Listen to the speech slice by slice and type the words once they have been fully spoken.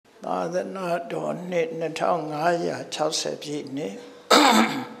သာသနာတော်နှစ်2560ပြည့်နှစ်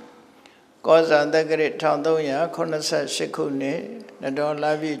ကောဇာတက္ကရာ1388ခုနှစ်နတော်လ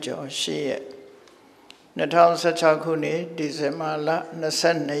ပြည့်ကျော်8ရက်2016ခုနှစ်ဒီဇင်ဘာလ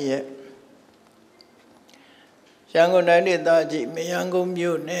22ရက်ရန်ကုန်တိုင်းဒေသကြီးမရန်ကုန်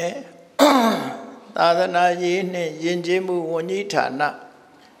မြို့နယ်သာသနာရေးနှင့်ယဉ်ကျေးမှုဝန်ကြီးဌာန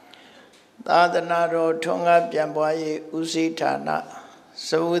သာသနာတော်ထွန်းကားပြန်ပွားရေးဦးစီးဌာနသ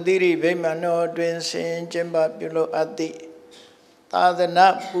ဝတိရိဗိမာန်တော်တွင်ဆင်ကျင်းပပြုလုပ်အပ်သည့်သာသနာ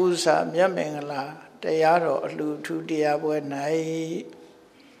ပူဇာမြတ်မင်္ဂလာတရားတော်အလှူထူးတရားပွဲ၌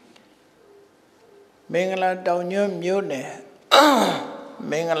မင်္ဂလာတောင်ညွန့်မြို့နယ်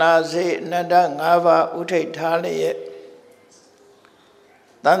မင်္ဂလာစေအနန္တ5ပါးဥထိတ်ထားလျက်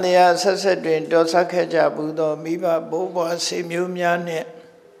တန်တရားဆက်ဆက်တွင်တော်ဆက်ခဲ့ကြဘူးသောမိဘဘိုးဘွားဆွေမျိုးများနှင့်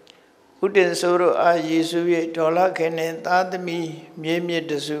ဥတ္တင်ဆိုးတို့အားယေရှု၏ဒေါ်လာခင်နှင့်သားသမီးမြေမြစ်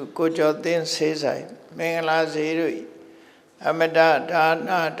တစုကိုကျော်သိန်းဆေးဆိုင်မင်္ဂလာစေတို့အမတဒါန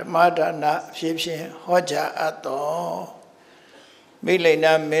ဓမ္မဒါနအဖြစ်ဖြင့်ဟောကြားအပ်သောမိလိန်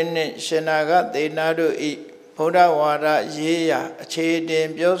နာမင်းနှင့်ရှင်နာဂသေနာတို့၏ဗုဒ္ဓဝါဒရေးရာအခြေတင်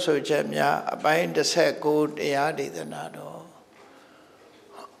ပြောဆိုချက်များအပိုင်း19တရားဒေသနာတော်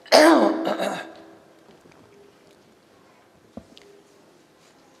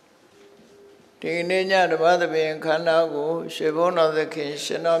ဒီနေ့ညဓမ္မသဘင်ခန္ဓာကိုရွှေဘုန်းတော်သခင်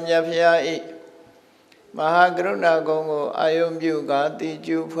ရှင်တော်မြတ်ဖရာ၏မဟာကရုဏာကုံကိုအာယုံပြုကာတိ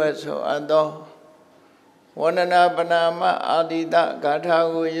ကျူဖွဲ့ဆိုအပ်သောဝန္ဒနာပနာမအာတိတဂါထာ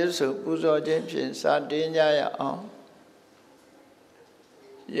ကိုရွတ်ဆိုပူဇော်ခြင်းဖြင့်စတင်ကြရအောင်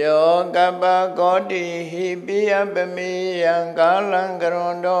ယောကပ္ပကောတိဟိပိယပမေယံကာလံကရွ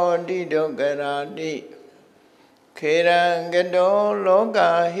န်တော်တိဒုက္ခရာတိခေရံကတောလောက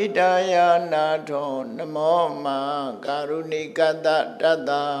ဟိတယာနာထောနမောမာကာရုဏိကတတတ္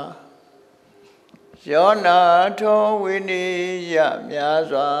တယောနာထောဝိနိယမြာ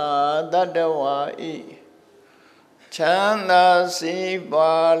စွာတတ္တဝါဤချမ်းသာစီး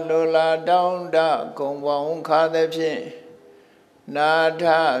ပွားလိုလားတောင်းတဂုံပေါင်းခါသဖြင့်နာထ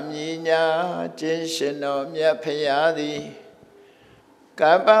မြညာခြင်းရှင်တော်မြတ်ဖရာသည်က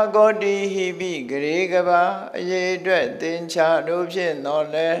ပ္ပဂေါတိဟိပိဂရေကဘာအရေအတွက်သင်္ချာတို့ဖြင့်တော်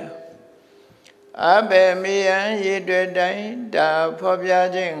လဲအဘေမိယံရေတွေ့တိုင်းဒါဖော်ပြ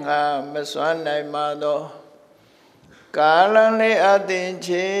ခြင်းငါမစွမ်းနိုင်ပါသောကာလံလေးအသင်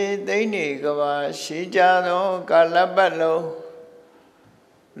ချေသိမ့်နေကဘာရှိကြသောကာလပတ်လုံး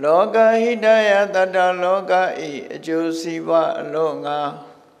လောကဟိတယတတ္တလောကဤအကျိုးစီးပွားအလို့ငါ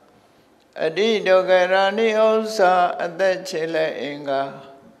အတိဒုက္ခရာနိဥ္စာအသက်ချေလက်အင်္ဂါ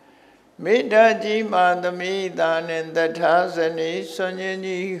မေတ္တာကြီးမာသမိတာနှင့်တထာဇနီဆွန်ခြင်း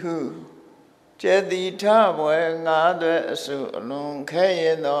ကြီးဟုကျေတိထဘွယ်ငါးသွဲအစုအလွန်ခဲရ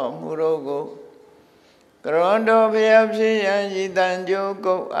င်သောမူတို့ကိုကရွန်တော်ဘုရားဖြစ်ရန်ရည်တန်ကြိုး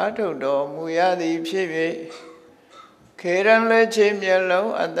ကုတ်အာထုတော်မူရသည်ဖြစ်၍ခေရန်လက်ချေမျက်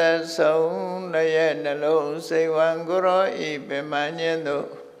လုံးအသက်ဆုံးလည်းရဲ့နှလုံးစိတ်ဝံကိုရောဤပင်မညင်းတို့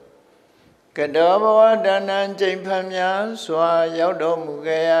ကတောဘဝဒါနံကျိန်ဖန်များစွာရောက်တော်မူ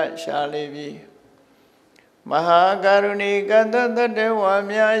ခဲ့ရရှာလိပြီမဟာကရုဏီကတတတဝါ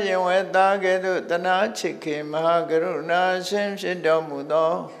များရင်ဝဲသားကဲ့သို့တနာချစ်ခင်မဟာကရုဏာရှင်ဖြစ်တော်မူ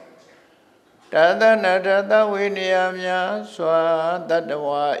သောတသနာတသဝိနည်းများစွာတတ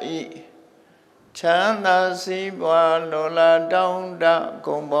ဝါဤချမ်းသာစီးပွားလိုလားတောင်းတ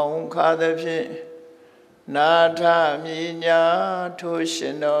ဂုံပေါင်းခါသဖြင့်နာထမြညာထိုရှ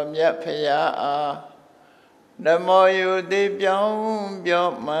င်တော်မြတ်ဖရာအားနမောယုတိပြောင်းပြော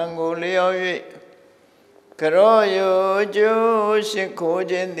မှန်ကိုလျော်၍ကရောယုကျိုးရှိခိုး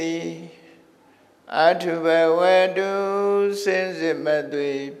ခြင်းသည်အထုဘဝတုစင်စစ်မသွေ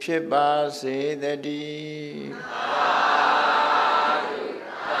ဖြစ်ပါစေတည်း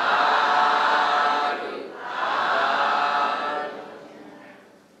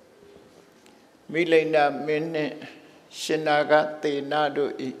မိလိန်နာမင်းနှင့်ရှင်နာဂသေနာ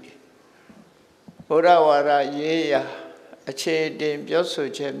တို့ဤဘုရားဝါဒရေးရာအခြေတင်ပြောဆို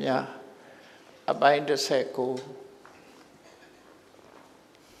ချက်များအပိုင်း19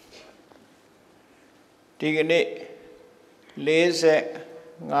ဒီကနေ့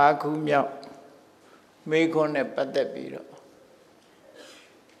45ခုမြောက်မေခွန်းနဲ့ပတ်သက်ပြီးတော့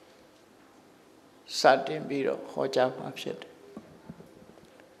စတင်ပြီးတော့ဟောကြားမှာဖြစ်တယ်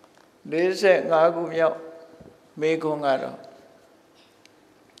45ခုမြောက်မေခွန်းကတော့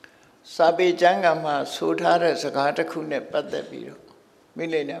စာပေကျမ်းဂန်မှာဆိုထားတဲ့စကားတစ်ခုနဲ့ပတ်သက်ပြီးတော့မိ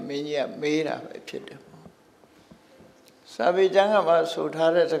လိန်နာမင်းကြီးကမေးတာပဲဖြစ်တယ်စာပေကျမ်းဂန်မှာဆို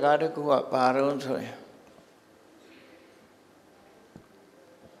ထားတဲ့စကားတစ်ခုကဘာလို့ဆိုရင်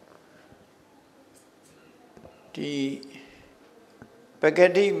ဒီပဂ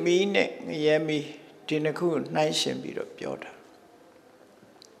တိမီးနဲ့ငရဲမီးဒီနှစ်ခုနှိုင်းယှဉ်ပြီးတော့ပြောတာ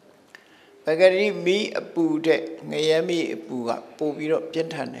ပဂတိမီးအပူတဲ့ငရဲမီးအပူကပို့ပြီးတော့ပြ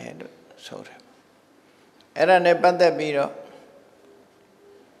င်းထန်တယ်လို့ဆိုတယ်အဲ့ဒါနဲ့ပတ်သက်ပြီးတော့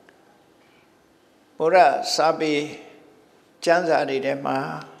ဘုရားစာပေကျမ်းစာတွေထဲမှာ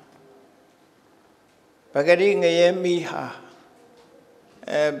ပဂတိငရဲမီးဟာ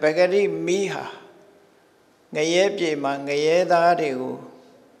ပဂတိမီးဟာငရဲပြေမှာငရဲသားတွေကို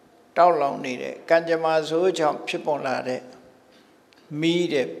တောက်လောင်နေတဲ့ကံကြမ္မာဆိုးကြောင့်ဖြစ်ပေါ်လာတဲ့မီး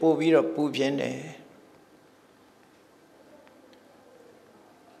တဲ့ပို့ပြီးတော့ပူပြင်းတယ်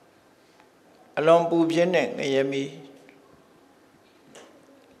အလွန်ပူပြင်းတဲ့ငရဲမီး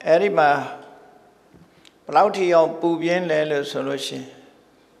အဲ့ဒီမှာဘယ်လောက်ထိအောင်ပူပြင်းလဲလို့ဆိုလို့ရှိရင်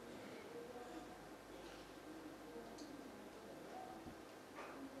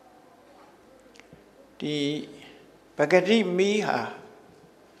ဒီပဂတိမီးဟာ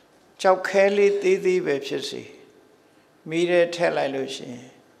ကြောက်ခဲလေးသေးသေးပဲဖြစ်စီမီးထဲထည့်လိုက်လို့ရှိရင်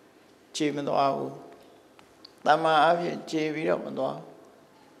ကြေမသွားဘူးတမန်အဖြစ်ကြေပြီးတော့မသွား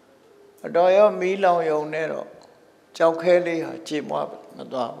အတော်ရောမီးလောင်ယုံနဲ့တော့ကြောက်ခဲလေးဟာကြေမွားမ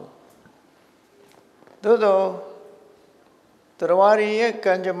သွားဘူးသို့တော့တရားရီရဲ့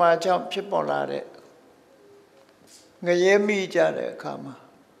ကံကြမ္မာကြောင့်ဖြစ်ပေါ်လာတဲ့ငရဲမိကြတဲ့အခါမှာ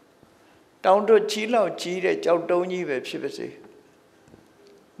တောင်တို့ကြီးလောက်ကြီးတဲ့ကြောက်တုံးကြီးပဲဖြစ်ပါစေ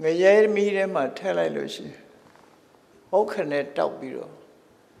ငရဲမိထဲမှာထည့်လိုက်လို့ရှိရင်ဟုတ်ခနဲ့တောက်ပြီးတော့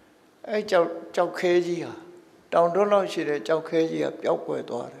အဲကြောက်ခဲကြီးဟာတောင်တို့လောက်ရှိတဲ့ကြောက်ခဲကြီးကပျောက်ကွယ်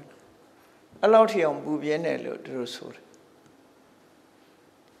သွားတယ်အဲ့လောက်ထိအောင်ပူပြင်းတယ်လို့သူတို့ဆိုတယ်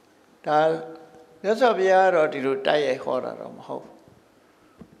ဒါမြတ်စွာဘုရားကတော့ဒီလိုတိုက်ရိုက်ဟောတာတော့မဟုတ်ဘူး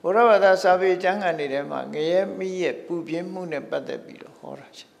ဘုရားဘာသာစာပေကျမ်းဂန်တွေထဲမှာငရဲမိရဲ့ပူပြင်းမှုနဲ့ပတ်သက်ပြီးတော့ဟောတာ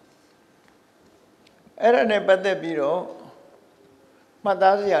ရှိအဲ့ဒါနဲ့ပတ်သက်ပြီးတော့မှတ်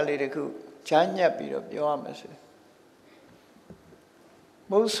သားစရာလေးတခုချမ်းညက်ပြီးတော့ပြောရမယ်ဆို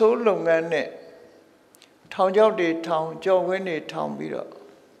မုတ်ဆိုးလုပ်ငန်းနဲ့ထောင်ချောက်တွေထောင်ကြော်ဝင်းတွေထောင်ပြီးတော့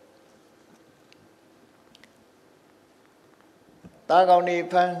သားကောင်တွေ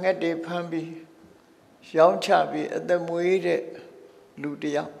ဖမ်းငှက်တွေဖမ်းပြီးရောင်းချပြီးအသက်မွေးတဲ့လူတ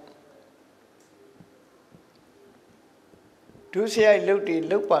ယောက်ဒုစရိုက်လုပ်တွေ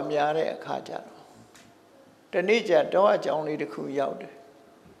လုပ်ပါများတဲ့အခါကျတော့တနေ့ကျတော့အကြောင်းလေးတစ်ခုရောက်တယ်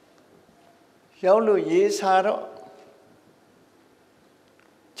ရောက်လို့ရေးစားတော့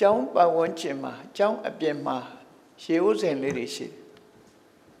ကျောင်းပတ်ဝန်းကျင်မှာကျောင်းအပြင်မှာရေဦးစင်လေးတွေရှိတယ်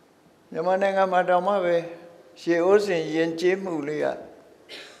မြန်မာနိုင်ငံမှာတောင်မှပဲရေဦးစင်ယဉ်ကျေးမှုလေးက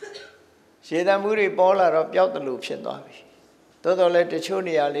ရေတံမှုတွေပေါ်လာတော့ပျောက်တယ်လို့ဖြစ်သွားပြီတော်တော်လည်းတချို့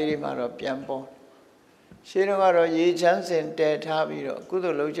နေရာလေးတွေမှာတော့ပြန်ပေါ်ရှင်းတော့ကတော့ရေချမ်းစင်တည်ထားပြီးတော့ကု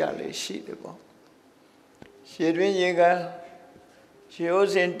သိုလ်လုပ်ကြလေးရှိတယ်ပေါ့ရေတွင်းရေကန်ရေဦး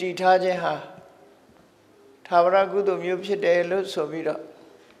စင်တည်ထားခြင်းဟာသာဝရကုသိုလ်မျိုးဖြစ်တယ်လို့ဆိုပြီးတော့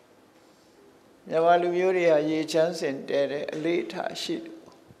မြန်မာလူမျိုးတွေဟာရေချမ်းစင်တည်တယ်အလေးထားရှိတယ်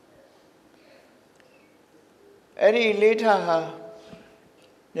အဲ့ဒီအလေးထားဟာ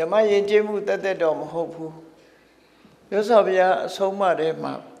မြမယဉ်ကျေးမှုတသက်တော့မဟုတ်ဘူးရသော်ဘုရားအဆုံးအမထဲ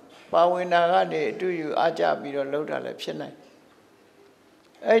မှာပါဝင်တာကနေအတူယူအားကြပြီးတော့လှုပ်တာလည်းဖြစ်နိုင်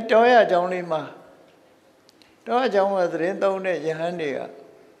အဲ့တောရကြောင်းလေးမှာတောရကြောင်းကသတင်းသုံးတဲ့ယဟန်တွေက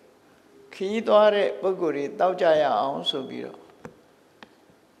ခီးသွားတဲ့ပုဂ္ဂိုလ်တွေတောက်ကြရအောင်ဆိုပြီးတော့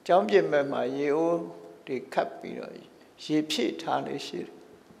ကျောင်းပြင်ဘက်မှာရေအိုးတွေခတ်ပြီးတော့ရေဖြည့်ထားလေးရှိတယ်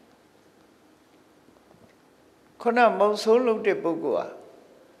ခုနမုံဆိုးလုပ်တဲ့ပုဂ္ဂိုလ်ဟာ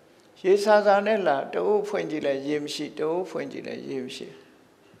ရေစာစာနဲ့လာတအိုးဖွင့်ကြည့်လိုက်ရေမရှိတအိုးဖွင့်ကြည့်လိုက်ရေမရှိ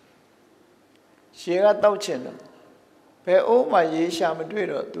ရေကတောက်ချင်တယ်ဘယ်အိုးမှရေရှာမတွေ့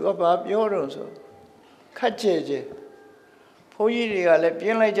တော့သူကဘာပြောတော့ဆိုခက်ကြဲကြဲဘုန်းကြီးတွေကလည်းပြ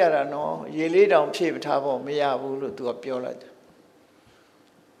င်းလိုက်ကြတာနော်ရေလေးတောင်ဖြည့်ထားဖို့မရဘူးလို့သူကပြောလိုက်တယ်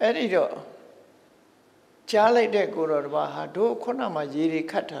အဲ့ဒီတော့ကြားလိုက်တဲ့ကိုတော်တစ်ပါးဟာတို့ခုနမှရေတွေ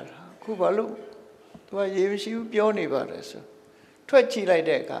ခတ်ထားတာအခုဘာလို့သူကရေမရှိဘူးပြောနေပါတယ်ဆိုထွက်ကြည့်လိုက်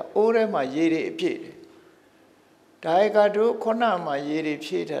တဲ့အခါအိုးထဲမှာရေတွေအပြည့်တယ်ဒါကတို့ခုနမှရေတွေဖြ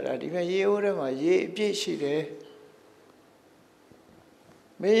ည့်ထားတာဒီမှာရေအိုးထဲမှာရေအပြည့်ရှိတယ်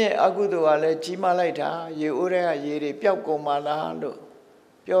မင်းရဲ့အကုသိုလ်ကလည်းကြီးမားလိုက်တာရေအိုးထဲကရေတွေပျောက်ကုန်ပါလားလို့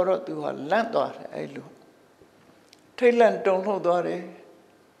ပြောတော့သူကလန့်သွားတယ်အဲ့လိုထိတ်လန့်တုန်လှုပ်သွားတယ်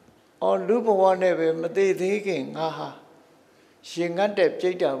အော်လူဘဝနဲ့ပဲမသေးသေးခင်ငါဟာရင်ငတ်တဲ့ပြိ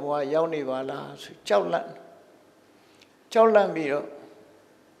တ္တာဘဝရောက်နေပါလားဆိုကြောက်လန့်ပြီးတော့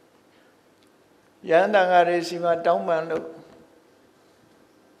ယန္တန်ဃာရေစီမှာတောင်းပန်လို့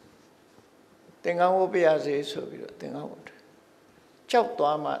သင်္ကန်းဝတ်ပြရစေဆိုပြီးတော့သင်္ကန်းဝတ်ကြောက်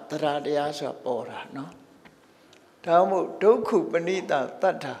သွားမှတရားတရားဆိုတာပေါ်တာနော် ဒါမှမဟုတ်ဒုက္ခပဏိတတ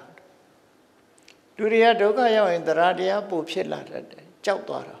တ္ထာလူတွေကဒုက္ခရောက်ရင်တရားတရားပို့ဖြစ်လာတတ်တယ်ကြောက်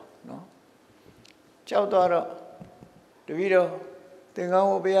သွားတော့နော်ကြောက်သွားတော့တပည့်တော်သင်္ကန်း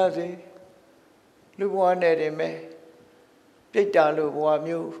ဝတ်ပေးရစေလူဘဝနဲ့တည်းမဲ့ပြိတ္တာလိုဘဝ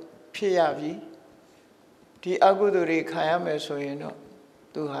မျိုးဖြစ်ရပြီဒီအကုသိုလ်တွေခံရမယ်ဆိုရင်တော့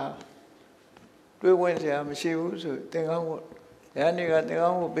သူဟာတွေးဝင်စရာမရှိဘူးဆိုသင်္ကန်းဝတ်ဉာဏ်တွေကသင်္က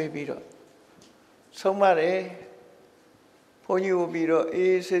န်းဝတ်ပေးပြီးတော့ဆုံးမတယ်ဘုန်းကြီးဝတ်ပြီးတော့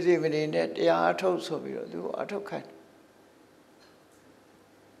အေးစစ်စစ်မနေနဲ့တရားအထုတ်ဆိုပြီးတော့သူအထုတ်ခိုင်း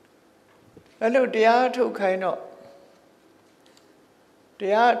အဲ့လိုတရားအထုတ်ခိုင်းတော့တ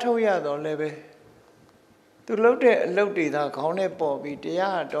ရားအထုတ်ရတော့လည်းပဲသူလှုပ်တဲ့အလုပ်တွေသာခေါင်းနဲ့ပေါ်ပြီးတ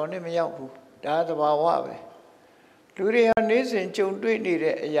ရားတော်နဲ့မရောက်ဘူးဒါသဘာဝပဲလူတွေဟာနေ့စဉ်ကြုံတွေ့နေ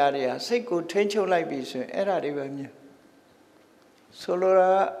တဲ့အရာတွေဟာစိတ်ကိုထိန်းချုပ်လိုက်ပြီဆိုရင်အဲ့ဒါတွေပဲမြင်ဆိုလိုတာ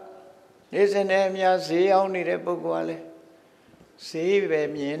နေ့စဉ်နဲ့အများဈေးအောင်နေတဲ့ပုဂ္ဂိုလ်ကလည်းဈေးပဲ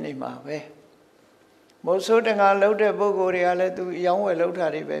မြင်နေမှာပဲမို့ဆိုးတငါလှုပ်တဲ့ပုဂ္ဂိုလ်တွေကလည်းသူအယောင်းဝယ်လှုပ်တာ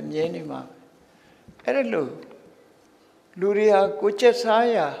တွေပဲမြင်နေမှာအဲ့ဒါလို့လူတွေဟာကိုကျက်စား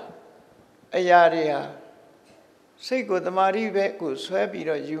ရာအရာတွေဟာစိတ်ကိုတမာတိပဲကိုဆွဲပြီး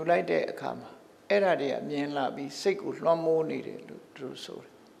တော့ယူလိုက်တဲ့အခါမှာအဲ့ဒါတွေကမြင်လာပြီးစိတ်ကိုလွှမ်းမိုးနေတယ်လို့သူတို့ဆိုတ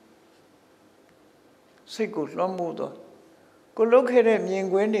ယ်စိတ်ကိုလွှမ်းမိုးတော့ကိုလုတ်ခဲ့တဲ့မြင်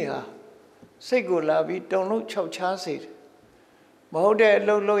ကွင်းတွေဟာစိတ်ကိုလာပြီးတုံလုံးခြောက်ခြားစေတယ်မဟုတ်တဲ့အ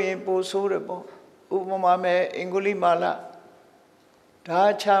လုပ်လုပ်ရင်ပိုဆိုးတယ်ပေါ့ဥပမာမဲ့အင်္ဂုလိမာလဓာ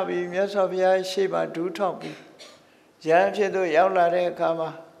ချပြီးမြတ်စွာဘုရားရှေ့မှာဒူးထောက်ပြီးရဟန်းဖြစ်သူရောက်လာတဲ့အခါမှာ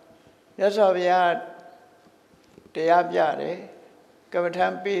မြတ်စွာဘုရားတရားပြတယ်ကမ္မထံ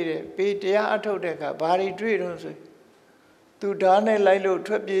ပေးတယ်ပြီးတရားအထုတ်တဲ့အခါဘာတွေတွေ့တော့ဆိုသူဓာတ်နဲ့လိုက်လို့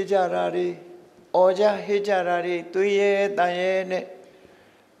ထွက်ပြေးကြတာတွေအော်ကြဟေးကြတာတွေသွေးရဲတန်ရဲနဲ့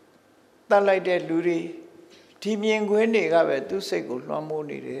တတ်လိုက်တဲ့လူတွေဒီမြင်ကွင်းတွေကပဲသူ့စိတ်ကိုလွှမ်းမိုး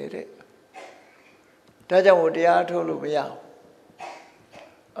နေတယ်တဲ့ဒါကြောင့်ဟိုတရားအထုတ်လို့မရဘူး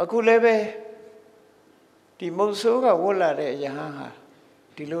အခုလည်းပဲဒီမုတ်ဆိုးကဝတ်လာတဲ့ယဟန်ဟာ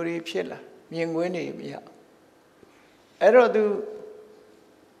ဒီလိုတွေဖြစ်လာမြင်ကွင်းတွေမရအဲ့တော့သူ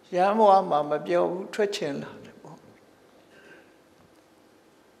ရဟန်းဘဝမှာမပြောဘူးထွက်ချင်လာတယ်ပေါ့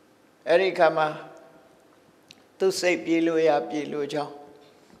အဲ့ဒီခါမှာသူစိတ်ပြေလို့ရပြေလို့ကြောင်း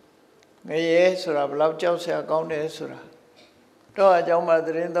ငရဲဆိုတာဘလောက်ကြောက်စရာကောင်းတယ်ဆိုတာတော့အကြောင်းမှသ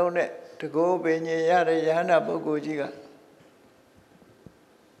တင်းသုံးတဲ့တကောပင်ညင်ရတဲ့ယဟန္တာပုဂ္ဂိုလ်ကြီးက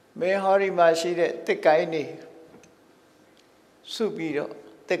မင်းဟောဒီမှာရှိတဲ့တစ်ကိုင်းနေစုပြီးတော့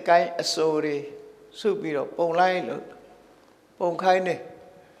တစ်ကိုင်းအစိုးတွေစုပြီးတော့ပုံလိုက်လို့ပုံခိုင်းနေ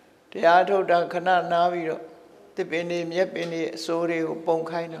တရားထုတ်တာခဏနားပြီးတော့တစ်ပင်နေမြက်ပင်နေအစိုးတွေကိုပုံ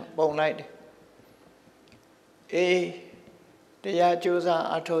ခိုင်းတော့ပုံလိုက်တယ်အေးတရားကြိုးစား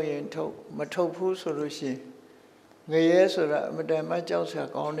အထုတ်ရင်ထုတ်မထုတ်ဘူးဆိုလို့ရှိရင်ငရဲဆိုတာအမတန်မှကြောက်စရာ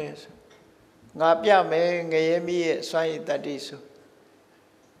ကောင်းတယ်ဆိုငါပြမယ်ငရဲမိရဲ့စွမ်းရည်တတ္တိဆို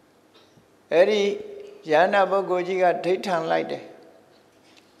အဲ့ဒီယန္နာပုဂ္ဂိုလ်ကြီးကဒိဋ္ဌံလိုက်တယ်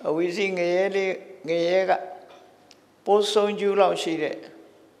အဝိဇ္ဇငရဲလေးငရဲကပိုးဆုံးကျူးလောက်ရှိတဲ့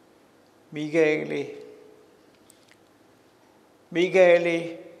မိခဲလေး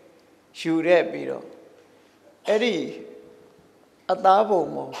ယူရက်ပြီးတော့အဲ့ဒီအသားပုံ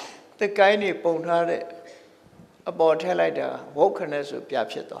မတစ်ကိုင်းနေပုံထားတဲ့အပေါ်ထည့်လိုက်တာဝုတ်ခနဲ့ဆိုပြ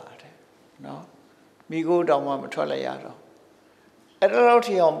ဖြစ်သွားတယ်နော်မိကိုတောင်မှမထွက်လိုက်ရတော့အဲ့ဒါတော့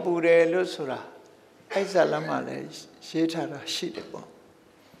ထီအောင်ပူတယ်လို့ဆိုတာအဲ့ဇာလမ်းမှာလည်းရေးထားတာရှိတယ်ပေါ့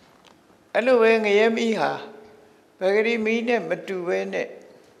အဲ့လိုပဲငရဲမိဟာဗဂရိမိနဲ့မတူပဲနဲ့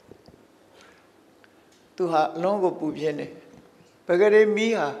သူဟာအလုံးကိုပူပြင်းတယ်ဗဂရိမိ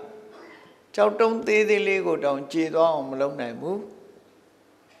ဟာကြောက်တုံးသေးသေးလေးကိုတောင်ကြေသွားအောင်မလုပ်နိုင်ဘူး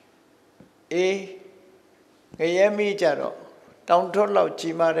အေးငရဲမိကြတော့တောင်ထွတ်လောက်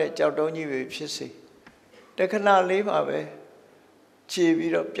ကြီးမားတဲ့ကြောက်တုံးကြီးပဲဖြစ်စေတခဏလေးမှာပဲခြေ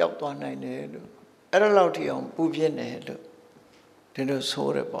ပြီးတော့ပျောက်သွားနိုင်တယ်လို့အဲ့ဒါလောက်ထိအောင်ပူပြင်းတယ်လို့ဒီလိုဆို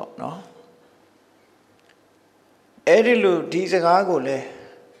ရပေါ့နော်အဲ့ဒီလိုဒီစကားကိုလည်း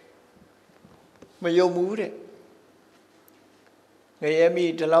မယုံဘူးတဲ့ငရဲမိ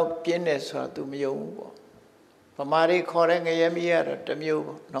ဒီလောက်ပြင်းတယ်ဆိုတာ तू မယုံဘူးပေါ့ဗမာတွေခေါ်တဲ့ငရဲမိကတော့တစ်မျိုး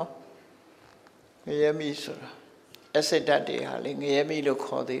ပေါ့နော်ငရဲမိဆိုတာအစစ်ဓာတ်တွေဟာလေငရဲမိလို့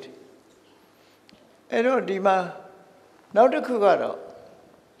ခေါ်သေးတယ်အဲ့တော့ဒီမှာနောက်တစ်ခုကတော့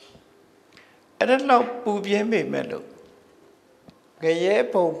အဲ့ဒါလောက်ပူပြင်းပေမဲ့လို့ငရဲ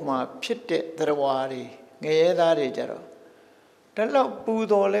ပုံမှာဖြစ်တဲ့သရဝါတွေငရဲသားတွေကြတော့ဒါလောက်ပူ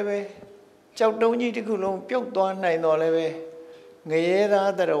တော်လည်းပဲကြောက်တုံးကြီးတစ်ခုလုံးပြုတ်သွားနိုင်တော်လည်းပဲငရဲ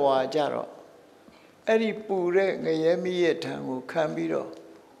သားသရဝါကြတော့အဲ့ဒီပူတဲ့ငရဲမိရဲ့ထံကိုခံပြီးတော့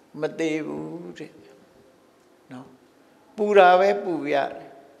မသေးဘူးတဲ့ နော်ပူတာပဲပူရတယ်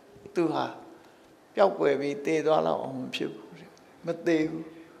သူဟာပျောက်ကွယ်ပြီးသေသွားလောက်အောင်မဖြစ်ဘူးမသေးဘူး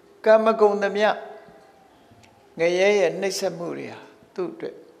ကံမကုန်သမျှငရဲရဲ့နှိမ့်ဆက်မှုတွေဟာသူ့အတွ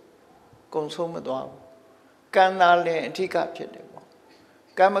က်ကုံဆုံးမသွားဘူးကံသာလင်အဓိကဖြစ်တယ်ပေါ့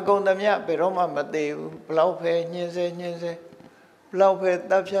ကံမကုန်သမျှဘယ်တော့မှမသေးဘူးဘလောက်ပဲညှင်းဆဲဘလောက်ပဲ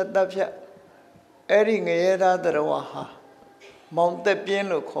တပ်ဖြတ်အဲ့ဒီငရဲသားတရားဝါဟာမောင်သက်ပြင်း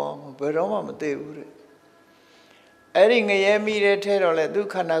လို့ခေါ်ဘယ်တော့မှမသေးဘူးတဲ့အဲ့ဒီငရဲမိတဲ့ထဲတော့လေသူ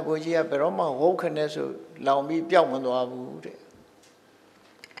ခန္ဓာကိုယ်ကြီးကဘယ်တော့မှဝုတ်ခနဲ့ဆိုလောင်ပြီးပျောက်မသွားဘူးတဲ့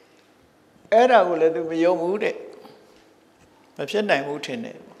အဲ့ဒါကိုလည်းသူမယုံဘူးတဲ့မဖြစ်နိုင်ဘူးထင်တ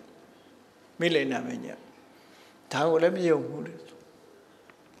ယ်မိလိန်နာမင်းကြီးဒါကိုလည်းမယုံဘူးတဲ့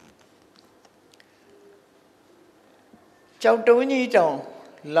ကြောက်တုံးကြီးတောင်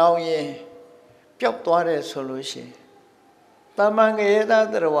လောင်ရင်ပျောက်သွားတယ်ဆိုလို့ရှိရင်တာမန်ငရဲသား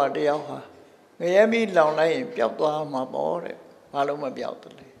တရားဝတယောက်ဟာငရဲမိလောင်လိုက်ရင်ပျောက်သွားမှာပေါ့တဲ့ဘာလို့မပျောက်တ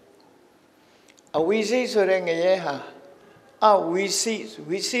ယ်လဲအဝိစိဆိုတဲ့ငရဲဟာအဝိစိ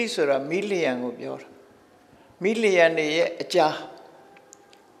ဆိုတာမီလီယံကိုပြောတာမီလီယံတွေရဲ့အကြာ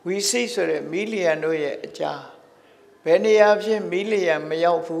ဝိစိဆိုတဲ့မီလီယံတို့ရဲ့အကြာဘယ်နေရာဖြစ်မီလီယံမ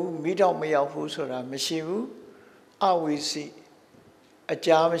ရောက်ဘူးမိတော့မရောက်ဘူးဆိုတာမရှိဘူးအဝိစိအ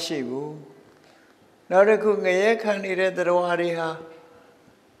ကြာမရှိဘူးနောက်တစ်ခုငရဲခံနေတဲ့တရားဝါတွေဟာ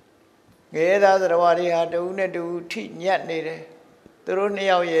ငရဲသားတရားဝါတွေဟာတဦးနဲ့တဦးထိညက်နေတယ်သူတို့နှစ်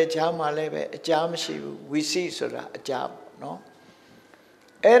ယောက်ရဲ့ကြားမှာလည်းပဲအကြာမရှိဘူးဝိစိဆိုတာအကြာပေါ့နော်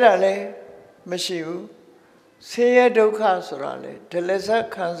အဲ့ဒါလည်းမရှိဘူးဆင်းရဲဒုက္ခဆိုတာလေဒလဇတ်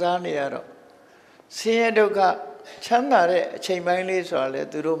ခံစားနေရတော့ဆင်းရဲဒုက္ခချမ်းသာတဲ့အချိန်ပိုင်းလေးဆိုတာလေ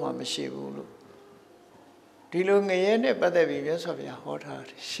သူတို့မှမရှိဘူးလို့ဒီလိုငရဲနဲ့ပတ်သက်ပြီးမြတ်စွာဘုရားဟောထား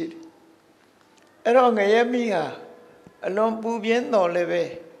တယ်ရှိတယ်အဲ့တော့ငရဲမိဟာအလွန်ပူပြင်းတော်လည်းပဲ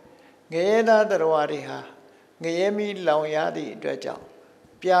ငရဲသားတရားဝါတွေဟာငရဲမိလောင်ရသည့်အတွက်ကြောင့်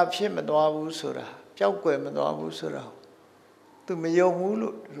ပြာဖြစ်မသွားဘူးဆိုတာပျောက်ကွယ်မသွားဘူးဆိုတာသူမယုံဘူး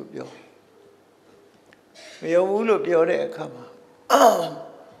လို့သူပြောမယုံဘူးလို့ပြောတဲ့အခါမှာ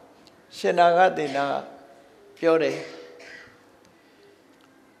ရှင်နာဂသေနာပြောတယ်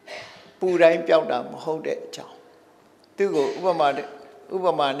ပူတိုင်းပျောက်တာမဟုတ်တဲ့အကြောင်းသူကိုဥပ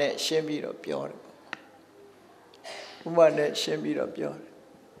မာနဲ့ရှင်းပြီးတော့ပြောတယ်ဥပမာနဲ့ရှင်းပြီးတော့ပြောတယ်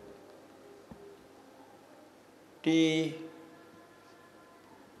ဒီ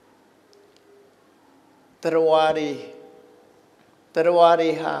တရားဝါ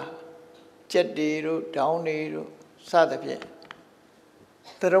တွေဟာကြက်တွေတို့ဒေါင်းတွေတို့စသဖြင့်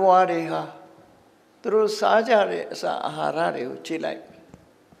တရားဝါတွေဟာသူတို့စားကြတဲ့အစာအာဟာရတွေကိုကြည့်လိုက်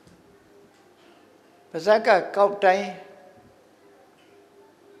ပါဇက်ကကောက်တိုင်း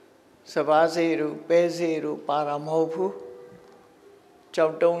စပါးစေတို့ပဲစေတို့ပါတာမဟုတ်ဘူးကြော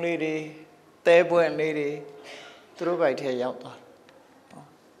က်တုံးလေးတွေသဲပွင့်လေးတွေသူတို့ဘိုက်ထဲရောက်သွား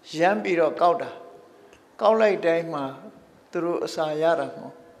ရမ်းပြီးတော့ကောက်လိုက်တိုင်းမှာသူတို့အစာရတာမဟု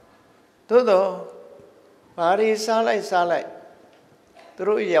တ်သို့တော့ဘာတွေစားလိုက်သူ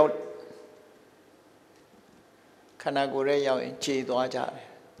တို့ရောက်ခန္ဓာကိုယ်ရဲ့ရောက်ရင်ခြေသွားကြတ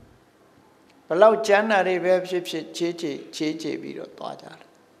ယ်ဘလောက်ကျန်းတာတွေပဲဖြစ်ခြေပြီးတော့သွားကြတယ်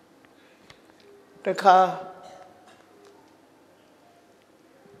တခါ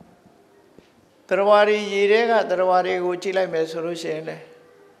တရားဝါတွေရေထဲကတရားဝါတွေကိုကြည့်လိုက်မယ်ဆိုလို့ရှိရင်လေ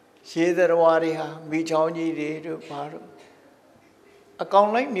ရေတရားဝါတွေဟာမိချောင်းကြီးတွေတို့ဘာတို့အကောင်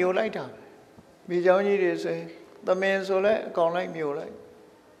လိုက်မျိုးလိုက်တာပဲမိချောင်းကြီးတွေဆိုရင်သမင်ဆိုလဲအကောင်လိုက်မျိုးလိုက်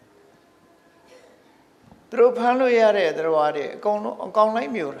သူတို့ဖမ်းလို့ရတဲ့တရားဝါတွေအကောင်လို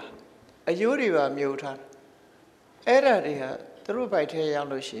က်မျိုးတာအယိုးတွေပါမျိုးထားတယ်အဲ့ဒါတွေဟာသူတို့ဘိုက်ထဲရောက်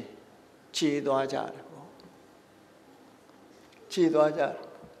လို့ရှိရင်ခြေသွားကြတယ်ပေါ့ခြေသွားကြတယ်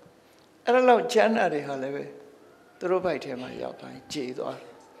အဲ့ဒါလောက်ချမ်းသာတွေဟာလည်းပဲသူတို့ဘိုက်ထဲမှာရောက်တိုင်းခြေသွားတ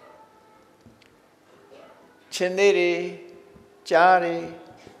ယ်ချင်းသေးတွေကြားတွေ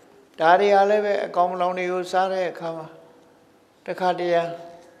ဒါတွေဟာလည်းပဲအကောင်မလောင်တွေကိုစားတဲ့အခါမှာတခါတည်း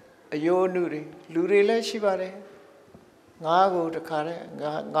အယိုးနုတွေလူတွေလည်းရှိပါတယ်ငါးကိုတခါတည်း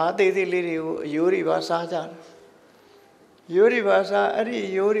ငါးသေးသေးလေးတွေကိုအယိုးတွေပါစားကြတယ်ရိုးတွေပါစားအဲ့ဒီ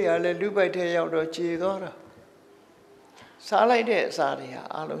ရိုးတွေကလည်းလူပိုက်ထဲရောက်တော့ခြေသွားတာစားလိုက်တဲ့အစာတွေဟာ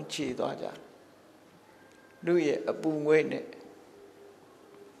အလုံးခြေသွားကြလူရဲ့အပူငွေ့နဲ့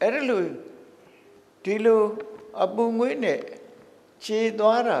အဲ့ဒီလိုအပူငွေ့နဲ့ခြေ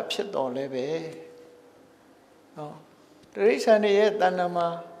သွားတာဖြစ်တော်လဲပဲဟောတိရစ္ဆာန်တွေရဲ့တဏ္ဍာမှာ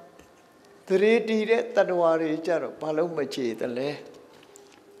သရေတီတဲ့တတ္တဝါတွေကြတော့ဘာလို့မခြေတယ်လဲ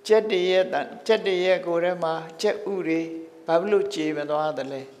ကြက်တည်းရဲ့ကိုယ်ထဲမှာကြက်ဥတွေဘာလို့ခြေမသွားတယ်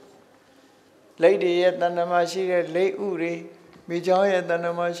လဲလိတ်တွေရဲ့တဏ္ဍာမှာရှိတဲ့လိတ်ဥတွေမိချောင်းရဲ့တဏ္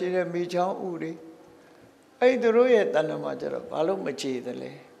ဍာမှာရှိတဲ့မိချောင်းဥတွေ အဲ့သူတို့ရဲ့တဏ္ဍမှာကျတော့ဘာလို့မကြည်တယ်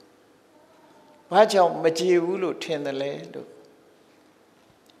လဲဘာကြောင့်မကြည်ဘူးလို့ထင်တယ်လဲလို့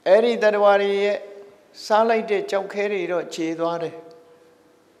အဲ့ဒီတတ္တဝါတွေရဲ့စားလိုက်တဲ့ကြောက်ခဲတွေတော့ခြေသွားတယ်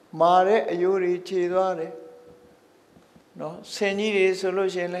မာတဲ့အယိုးတွေခြေသွားတယ်နော်ဆင်ကြီးတွေဆို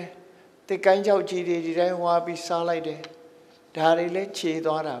လို့ရှိရင်လဲတစ်ကိုင်းကြောက်ကြီးတွေဒီတိုင်းဝါပြီးစားလိုက်တယ်ဒါတွေလဲခြေ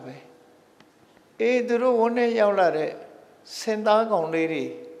သွားတာပဲအေးသူတို့ဝန်းထဲရောက်လာတဲ့စင်သားကောင်လေးတွေ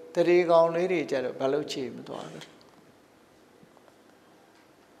တရေကောင်လေးတွေကြတော့ဘာလို့ခြေမသွားလဲ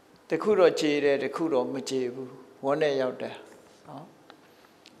တခုတော့ခြေတယ်တခုတော့မခြေဘူးဝန်းထဲရောက်တယ်နော်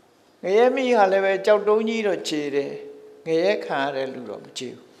ငရဲမိဟာလည်းပဲကြောက်တုံးကြီးတော့ခြေတယ်ငရဲခံရတဲ့လူတော့မခြေ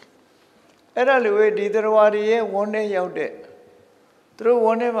ဘူးအဲ့ဒါလူတွေဒီသရဝါတွေရဲ့ဝန်းထဲရောက်တဲ့သူတို့ဝ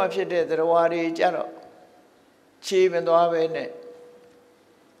န်းထဲမှာဖြစ်တဲ့သရဝါတွေကြတော့ခြေမသွားပဲနဲ့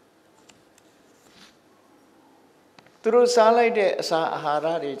သူတို့စားလိုက်တဲ့အစာအာ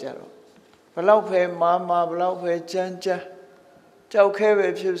ဟာရတွေကြတော့ဘလောက်ပဲမာဘလောက်ပဲကြမ်းကြောက်ခဲပဲ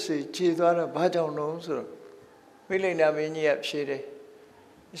ဖြစ်စေခြေသွားတော့ဘာကြောင့်လို့ဆိုတော့မိလိန်နာမင်းကြီးကဖြေတယ်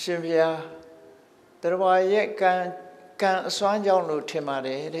အရှင်ဘုရားသရဝါရဲ့ကံအစွမ်းကြောင့်လို့ထင်ပါတ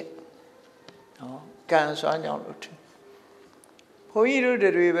ယ်တဲ့နော်ကံအစွမ်းကြောင့်လို့ထင်ဘုန်းကြီးတို့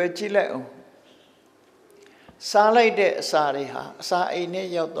တွေပဲကြည့်လိုက်အောင်စားလိုက်တဲ့အစာတွေဟာအစာအိမ်နဲ့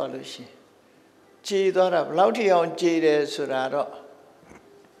ရောက်သွားလို့ရှိရင်ကြည်သွားတာဘယ်လောက်ထိအောင်ကြည်တယ်ဆိုတာတော့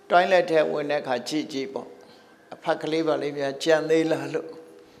တိုင်းလက်ထဲဝင်တဲ့အခါကြည်ပေါ့အဖက်ကလေးပါလေးများကြံသေးလားလို့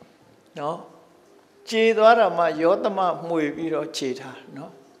နော်ကြည်သွားတာမှယောသမမှွေပြီးတော့ခြေထား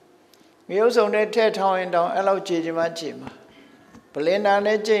နော်ငရုတ်စုံနဲ့ထဲထောင်းရင်တောင်အဲ့လောက်ခြေချင်မှခြေမှာဗလင်နာ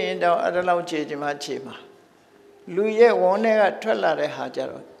နဲ့ကြည့်ရင်တောင်အဲ့လောက်ခြေချင်မှခြေမှာလူရဲ့ဝန်းထဲကထွက်လာတဲ့ဟာကြ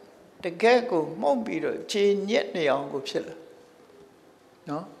တော့တကယ်ကိုမှုန့်ပြီးတော့ခြေညက်နေအောင်ကိုဖြစ်လာ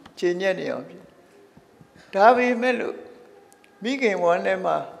နော်ခြေညက်နေအောင်ဖြစ်ဒါပေမဲ့လို့မိခင်ဝန်းထဲ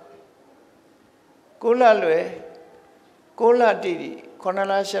မှာကိုလလွယ်ကိုလတိတိ9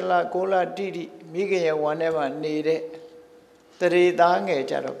လ10လ9လတိတိမိခင်ရဲ့ဝန်းထဲမှာနေတဲ့တရေသားငယ်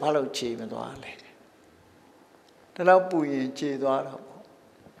ကြတော့ဘာလို့ခြေမသွားလဲဒါတော့ပူရင်ခြေသွားတော့ပေါ့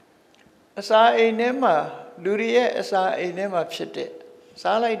အစာအိမ်ထဲမှာလူတွေရဲ့အစာအိမ်ထဲမှာဖြစ်တဲ့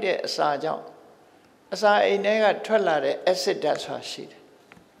စားလိုက်တဲ့အစာကြောင့်အစာအိမ်ထဲကထွက်လာတဲ့ acid ဓာတ်ဆိုတာရှိတယ်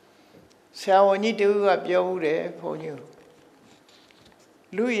ဆရာဝန်ကြီးတူကပြောမှုတယ်ဘုန်းကြီး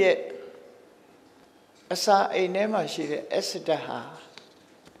လူရဲ့အစာအိမ်ထဲမှာရှိတဲ့ acid ဓာတ်ဟာ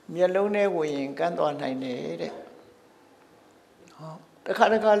မျက်လုံးထဲဝင်ရင်ကန်းသွားနိုင်တယ်တဲ့တခါ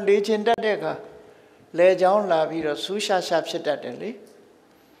လေ့ကျင့်တတ်တဲ့အခါလေချောင်းလာပြီးတော့ဆူးရှာဖြစ်တတ်တယ်လေ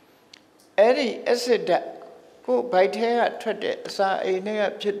အဲ့ဒီ acid ဓာတ်ကိုဗိုက်ထဲကထွက်တဲ့အစာအိမ်ထဲက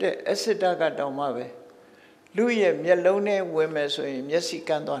ဖြစ်တဲ့ acid ဓာတ်ကတောင်မှပဲလူရဲ့မျက်လုံးထဲဝင်မယ်ဆိုရင်မျက်စိက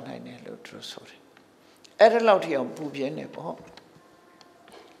န်းသွားနိုင်တယ်လို့သူဆိုတယ်အဲ့ဒါလောက်ထိအောင်ပူပြင်းနေပေါ့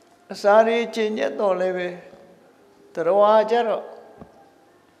အစာတွေကျဉ်ညက်တော့လည်းပဲတရဝါကြတော့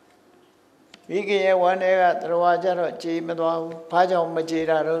မိခင်ရဲ့ဝမ်းထဲကတရဝါကြတော့ကြေမသွားဘူးဘာကြောင့်မကြေ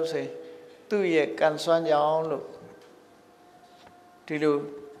တာတော့ဆိုသူ့ရဲ့ကံစွမ်းကြောင့်လို့ဒီလို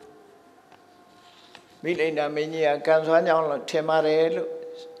မိလိန်နာမင်းကြီးကကံစွမ်းကြောင့်လို့ထင်ပါတယ်လို့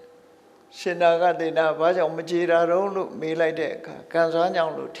ရှင်နာကတေနာဘာကြောင့်မကြေတာတော့လို့မေးလိုက်တဲ့အခါကံစွမ်းကြော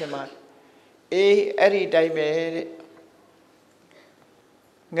င့်လို့ထင်ပါတယ်အေးအဲ့ဒီတိုင်းပဲတဲ့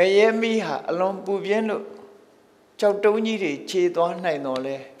ငရဲမိဟာအလွန်ပူပြင်းလို့ကြောက်တုံးကြီးတွေခြေသွားနိုင်တော့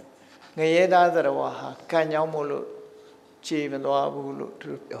လဲငရဲသားသရဝါဟာကံကြောင့်မို့လို့ခြေမသွားဘူးလို့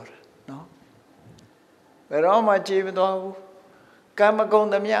သူပြောတာနော်ဘယ်တော့မှခြေမသွားဘူးကံမကုံ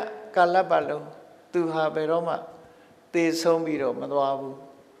သမျှကာလပတ်လုံးသူဟာဘယ်တော့မှသေဆုံးပြီးတော့မသွားဘူး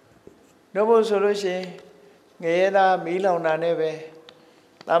တို့ဖို့ဆိုလို့ရှိရင်ငရဲသားမီးလောင်တာနဲ့ပဲ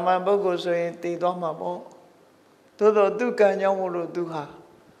တာမန်ပုဂ္ဂိုလ်ဆိုရင်သေသွားမှာပေါ့သို့တော့သူကံကြောင့်မို့လို့သူဟာ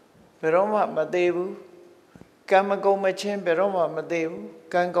ဘယ်တော့မှမသေးဘူးကံမကုံမချင်းဘယ်တော့မှမသေးဘူး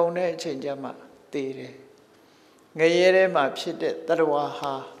ကံကုံတဲ့အချိန်ကျမှသေတယ်ငရဲထဲမှာဖြစ်တဲ့တတဝါ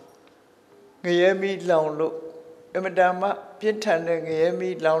ဟာငရဲမီးလောင်လို့အမတန်မှပြင်းထန်တဲ့ငရဲ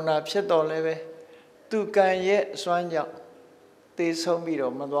မီးလောင်တာဖြစ်တော်လဲပဲသူကံရဲ့စွမ်းကြောင့်သေဆုံးပြီး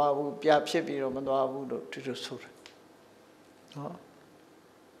တော့မသွားဘူးပြဖြစ်ပြီးတော့မသွားဘူးလို့သူတို့ဆိုတယ်နော်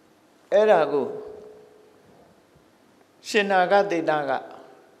အဲ့ဒါကိုရှင်နာဂတေနာက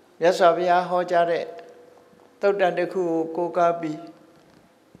မြတ်စွာဘုရားဟောကြားတဲ့သုတ်တန်တစ်ခုကိုကိုးကားပြီး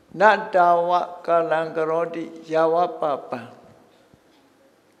နတ္တဝကာလံကရောတိယာဝပပံ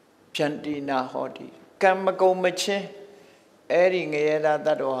ဖြန္တိနာဟောတိကံမကုံမချင်းအဲ့ဒီငရဲသားတ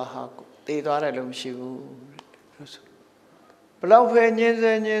တ္တဝါဟာသေသွားတယ်လို့မရှိဘူးဘလောက်ပဲညင်း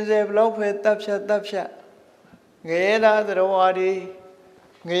စေဘလောက်ပဲတပ်ဖြတ်ငရဲသားတတ္တဝါတွေ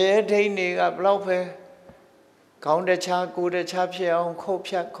ငရဲဒိဋ္ဌိကဘလောက်ပဲခေါင်းတခြားကိုယ်တခြားဖြစ်အောင်ခုတ်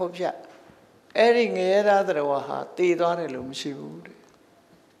ဖြတ် အဲ့ဒီငရဲသားတော်ဟာတည်သွားတယ်လို့မရှိဘူးတဲ့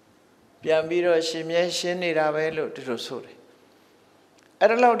ပြန်ပြီးတော့ရှင်မြဲရှင်းနေတာပဲလို့ဒီလိုဆိုတယ်အဲ့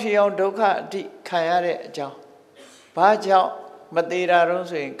ဒါလောက်ထီအောင်ဒုက္ခအတိခံရတဲ့အကြောင်းဘာကြောင့်မသေးတာတော့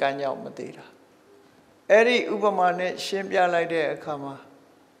ဆိုရင်ကံကြောင့်မသေးတာအဲ့ဒီဥပမာနဲ့ရှင်းပြလိုက်တဲ့အခါမှာ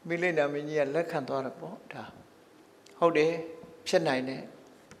မိလိနာမင်းကြီးကလက်ခံသွားတယ်ပေါ့ဒါဟုတ်တယ်ဖြစ်နိုင်တယ်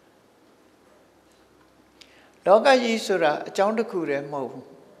လောကကြီးဆိုတာအကြောင်းတစ်ခုတည်းမဟုတ်ဘူး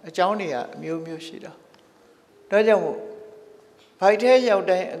အကြောင်းတွေကအမျိုးမျိုးရှိတာဒါကြောင့်မို့ဘိုက်ထဲရောက်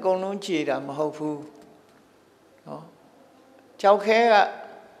တိုင်းအကုန်လုံးကြည်တာမဟုတ်ဘူးနော်ကြောက်ခဲက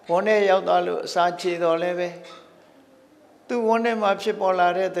ဝန်းထဲရောက်သွားလို့အစာကြည်တော်လဲပဲသူ့ဝန်းထဲမှာဖြစ်ပေါ်လာ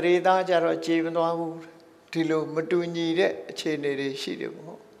တဲ့သရေသားကြတော့ကြည်မသွားဘူးဒီလိုမတူညီတဲ့အခြေအနေတွေရှိတယ်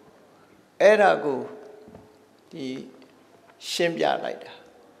ပေါ့အဲ့ဒါကိုဒီရှင်းပြလိုက်တာ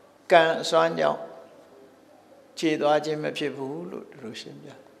ကံအစွမ်းကြောင့်ခြေသွားခြင်းမဖြစ်ဘူးလို့ဒီလိုရှင်းပြ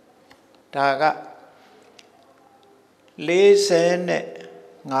ဒါက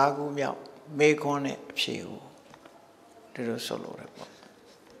45ခုမြောက်မေခွန်းနဲ့အဖြေကိုဒီလိုဆိုလိုတယ်ပေါ့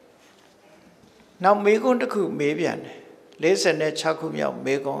နောက်မေခွန်းတစ်ခုမေးပြန်တယ်46ခုမြောက်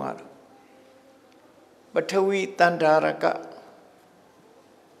မေခွန်းကတော့ပထဝီတန္တာရက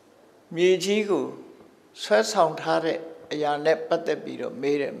မြေကြီးကိုဆွဲဆောင်ထားတဲ့အရာနဲ့ပတ်သက်ပြီးတော့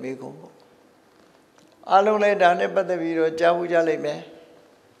မေးတဲ့မေခွန်းပေါ့အလုံးလဲဒါနဲ့ပတ်သက်ပြီးတော့ကြားဘူးကြလိမ့်မယ်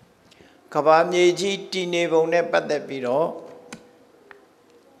ကဘာမြေကြီးတည်နေပုံနဲ့ပတ်သက်ပြီးတော့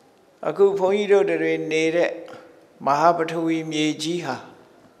အခုဘုန်းကြီးတို့တွေနေတဲ့မဟာပထဝီမြေကြီးဟာ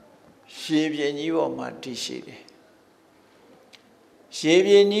ရေပြင်ကြီးပေါ်မှာတည်ရှိတယ်ရေ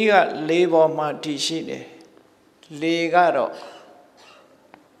ပြင်ကြီးကလေပေါ်မှာတည်ရှိတယ်လေကတော့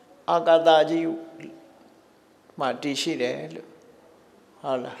အာကာသကြီးမှာတည်ရှိတယ်လို့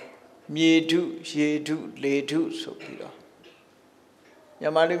ဟုတ်လားမြေထုရေထုလေထုဆိုပြီးတော့မြ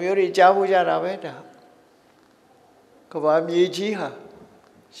န်မာလူမျိုးတွေကြားဖို့ကြတာပဲဒါကဘာမြေကြီးဟာ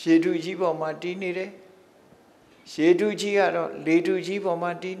ရေထုကြီးပေါ်မှာတည်နေတယ်ရေထုကြီးကတော့လေထုကြီးပေါ်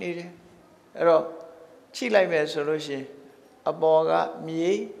မှာတည်နေတယ်အဲ့တော့ချိလိုက်မယ်ဆိုလို့ရှိရင်အပေါ်က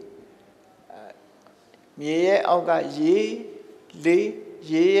မြေရဲ့အောက်ကရေလေ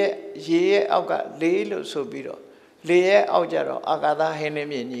ရေရဲ့အောက်ကလေလို့ဆိုပြီးတော့လေရဲ့အောက်ကြတော့အာကာသဟင်းလင်း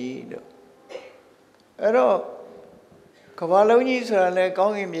မြင့်ကြီးလို့အဲ့တော့ကမ္ဘာလုံးကြီးဆိုတာလဲကော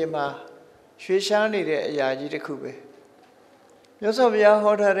င်းကင်မြေမှာရွှေရှားနေတဲ့အရာကြီးတစ်ခုပဲမြတ်စွာဘုရား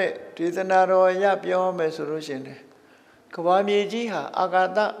ဟောထားတဲ့ဒေသနာတော်အရပြောမယ်ဆိုလို့ရှိရင်ကမ္ဘာမြေကြီးဟာအာကာ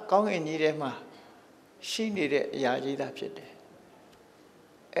သကောင်းကင်ကြီးထဲမှာရှိနေတဲ့အရာကြီးသာဖြစ်တယ်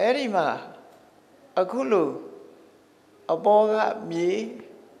အဲ့ဒီမှာအခုလိုအပေါ်ကမြေ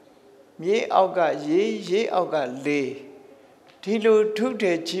အောက်ကရေအောက်ကလေဒီလိုထု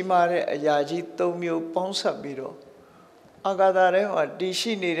တဲ့ကြီးမားတဲ့အရာကြီး၃မျိုးပေါင်းစပ်ပြီးတော့အာကာသထဲမှာတည်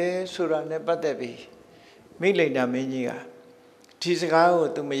ရှိနေတယ်ဆိုတာနဲ့ပတ်သက်ပြီးမိလိန်နာမင်းကြီးကဒီစကားကို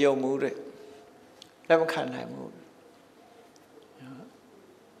သူမယုံဘူးတဲ့လက်မခံနိုင်ဘူး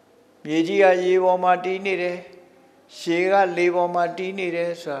မြေကြီးကရေပေါ်မှာတည်နေတယ်ရေကလေပေါ်မှာတည်နေတ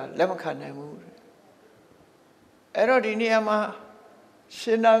ယ်ဆိုတာလက်မခံနိုင်ဘူးအဲ့တော့ဒီနေရာမှာရှ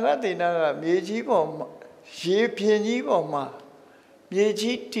င်နာဂသေနာကမြေကြီးပေါ်မှာရေပြင်ကြီးပေါ်မှာမြေ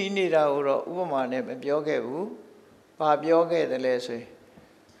ကြီးတည်နေတာကိုတော့ဥပမာနဲ့မပြောခဲ့ဘူး။ဘာပြောခဲ့တယ်လဲဆိုရင်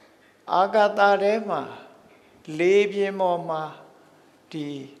အာကာသထဲမှာလေပြင်ပေါ်မှာဒီ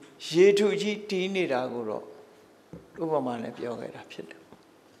ရေထုကြီးတည်နေတာကိုတော့ဥပမာနဲ့ပြောခဲ့တာဖြစ်တယ်။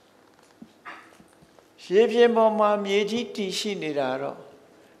ရေပြင်ပေါ်မှာမြေကြီးတည်ရှိနေတာတော့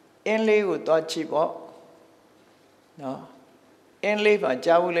အင်းလေးကိုသွားကြည့်ပေါ့။နော်အင်းလေးမှာ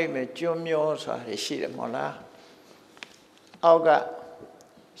ကြားဘူးလိမ့်မယ်ကျွန်းမျောဆိုတာရှိတယ်မဟုတ်လားအောက်က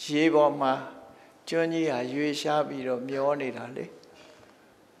ရေပေါ်မှာကျွန်းကြီးဟာရွေရှားပြီးတော့မျောနေတာလေ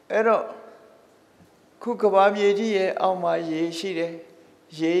အဲ့တော့ခုကဘာမြေကြီးရဲ့အောက်မှာရေရှိတယ်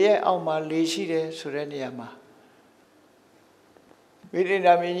ရေရဲ့အောက်မှာလေရှိတယ်ဆိုတဲ့နေရာမှာမိလိန္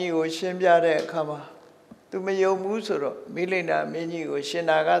ဒာမင်းကြီးကိုရှင်းပြတဲ့အခါမှာသူမယုံဘူးဆိုတော့မိလိန္ဒာမင်းကြီးကိုရှင်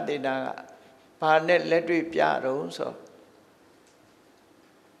နာဂသေနာကဘာနဲ့လက်တွေ့ပြတော့ဆို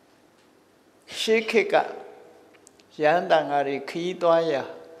ရှေးခေတ်ကရဟန်းတန်ဃာတွေခရီးသွားရာ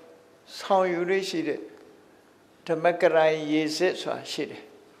ဆောင်ယူရရှိတဲ့ဓမ္မကရိုင်ရေစစ်ဆိုတာရှိတယ်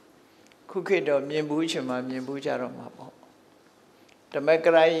ခုခေတ်တော့မြင်ဘူးချင်မှမြင်ဘူးကြတော့မှာပေါ့ဓမ္မက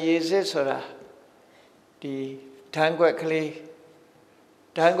ရိုင်ရေစစ်ဆိုတာဒီဓာန်ခွက်ကလေး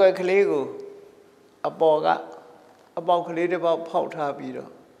ကိုအပေါ်ကအပေါက်ကလေးတစ်ပေါက်ဖောက်ထားပြီး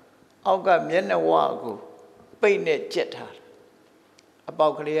တော့အောက်ကမျက်နှာဝကိုပိတ်နဲ့ကျက်ထားတယ်အပေါ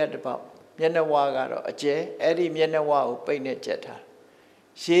က်ကလေးကတစ်ပေါက်မျက်နှာဝါကတော့အကျဲအဲ့ဒီမျက်နှာဝါကိုပိတ်နဲ့ကျက်ထား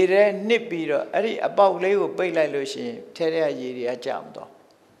ရေထဲနှစ်ပြီးတော့အဲ့ဒီအပေါက်လေးကိုပိတ်လိုက်လို့ရှိရင်ထဲထဲရေတွေကကျမတော့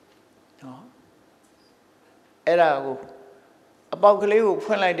နော် အဲ့ဒါကိုအပေါက်ကလေးကို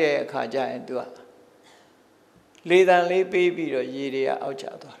ဖွင့်လိုက်တဲ့အခါကျရင်သူကလေတံလေးပေးပြီးတော့ရေတွေကအောက်ကျ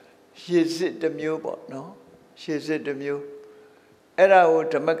သွားတယ်ရေစစ်တစ်မျိုးပေါ့နော်ရေစစ်တစ်မျိုးအဲ့ဒါကို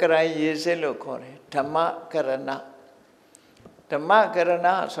ဓမ္မကရိုင်းရေစစ်လို့ခေါ်တယ်ဓမ္မကရဏဓမ္မကရဏ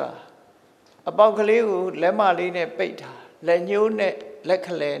ဆိုတာအပေါက်ကလေးကိုလက်မလေးနဲ့ပိတ်ထားလက်ညှိုးနဲ့လက်ခ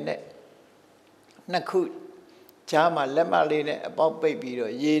လဲနဲ့နှစ်ခုကြားမှာလက်မလေးနဲ့အပေါက်ပိတ်ပြီး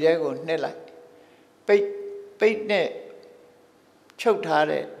တော့ရေထဲကိုနှစ်လိုက်ပိတ်နဲ့ချုပ်ထား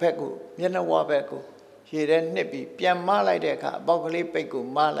တဲ့ဘက်ကိုမျက်နှာဝဘက်ကိုရေထဲနှစ်ပြီးပြန်မလိုက်တဲ့အခါအပေါက်ကလေးပိတ်ကို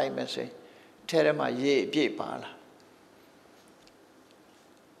မလိုက်မယ်ဆိုရင်ထဲထဲမှာရေအပြည့်ပါလာ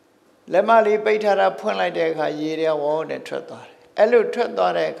လက်မလေးပိတ်ထားတာဖွင့်လိုက်တဲ့အခါရေတွေဝေါနဲ့ထွက်သွားတယ်အဲ့လိုထွက်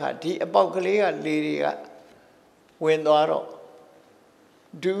သွားတဲ့အခါဒီအပေါက်ကလေးကလေတွေကဝင်သွားတော့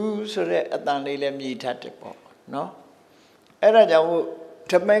ဒူးဆိုတဲ့အတန်လေးလည်းမြည်ထတယ်ပေါ့နော်အဲ့ဒါကြောင့်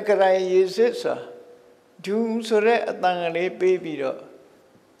ဓမ္မကရိုင်းရေစစ်ဆိုဒူးဆိုတဲ့အတန်ကလေးပေးပြီးတော့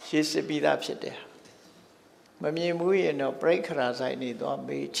ရေစစ်ပြီးသားဖြစ်တယ်မမြင်ဘူးရင်တော့ပြိခရာဆိုင်နေသွား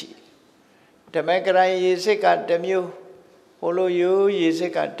မေးချီဓမ္မကရိုင်းရေစစ်ကတစ်မျိုးဟိုလိုရိုးရေစ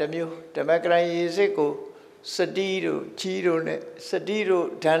စ်ကတစ်မျိုးဓမ္မကရိုင်းရေစစ်ကိုစတိတို့ကြီးတို့နဲ့စတိတို့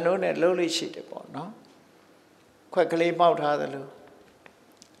ဓာန်တို့နဲ့လုံးလို့ရှိတယ်ပေါ့နော်ခွက်ကလေးပေါက်ထားသလို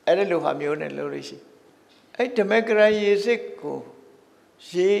အဲ့ဒီလိုဟာမျိုးနဲ့လုံးလို့ရှိအဲ့ဓမ္မကရိုင်းရေစစ်ကို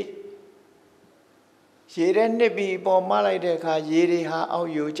ရေထဲနှစ်ပြီးပေါ်မလိုက်တဲ့အခါရေတွေဟာအော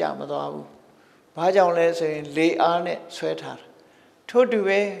က်ယိုကျမသွားဘူးဘာကြောင့်လဲဆိုရင်လေအားနဲ့ဆွဲထားတာထို့တူ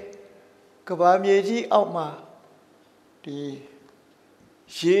ပဲကဘာမြေကြီးအောက်မှာဒီ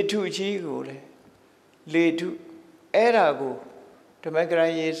ရေထုကြီးကိုလေထုအဲ့ဒါကိုဓမ္မကရို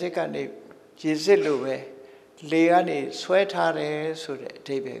င်းရေစစ်ကနေရေစစ်လို့ပဲလေကနေဆွဲထားတယ်ဆိုတဲ့အ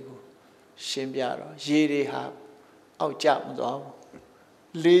ဓိပ္ပာယ်ကိုရှင်းပြတော့ရေတွေဟာအောက်ကျမသွားဘူး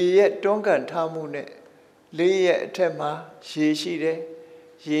လေရဲ့တွန်းကန်ထားမှုနဲ့လေရဲ့အထက်မှာရေရှိတယ်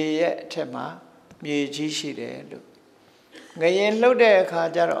ရေရဲ့အထက်မှာမြေကြီးရှိတယ်လို့ငရင်လှုပ်တဲ့အခါ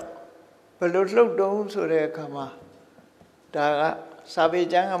ကျတော့ဘယ်လိုလှုပ်တုံးဆိုတဲ့အခါမှာဒါကစာပေ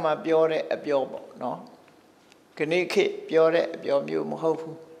ကျမ်းကမှပြောတဲ့အပြောပေါ့နော်ခဏခေတ်ပြောတဲ့အပြောမျိုးမဟုတ်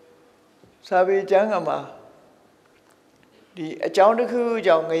ဘူးစာပေကျမ်းကမှဒီအကြောင်းတစ်ခုအ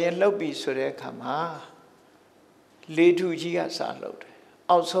ကြောင်းငရင်လှုပ်ပြီးဆိုတဲ့အခါမှာလေထုကြီးကစလှုပ်တယ်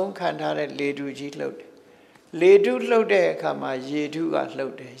အောက်ဆုံးခံထားတဲ့လေထုကြီးလှုပ်တယ်လေထုလှုပ်တဲ့အခါမှာရေထုကလှု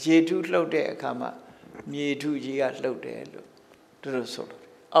ပ်တယ်ရေထုလှုပ်တဲ့အခါမှာမြေထုကြီးကလှုပ်တယ်လို့သူတို့ဆိုလို့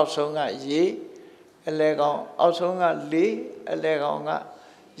အောက်ဆုံးကရေအလဲကောင်အောက်ဆုံးကလေအလဲကောင်က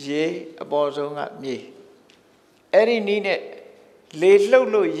ရေအပေါ်ဆုံးကမြေအဲ့ဒီနည်းနဲ့လေလှုပ်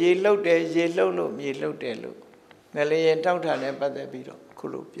လို့ရေလှုပ်တယ်ရေလှုပ်လို့မြေလှုပ်တယ်လို့ငလျင်တောက်တာနဲ့ပတ်သက်ပြီးတော့ခု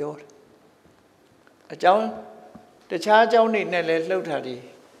လိုပြောတယ်အကြောင်းတခြားအကြောင်းတွေနဲ့လည်းလှုပ်တာဒီ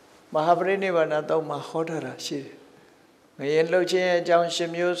မဟာပရိနိဗ္ဗာန်တော့မှာဟောထားတာရှိတယ်ငလျင်လှုပ်ခြင်းအကြောင်း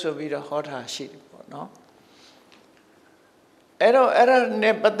10မျိုးဆိုပြီးတော့ဟောထားရှိတယ်ပေါ့နော်အဲ့ဒါ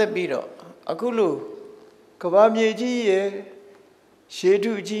နဲ့ပတ်သက်ပြီးတော့အခုလိုကဘာမြေကြီးရဲ့ရေ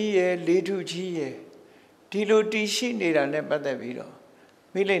ထုကြီးရဲ့လေထုကြီးရဲ့ဒီလိုတည်ရှိနေတာနဲ့ပတ်သက်ပြီးတော့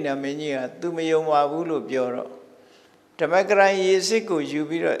မိလိန်နာမင်းကြီးကသူမယုံပါဘူးလို့ပြောတော့ဓမ္မကရိုင်းရေစစ်ကိုယူ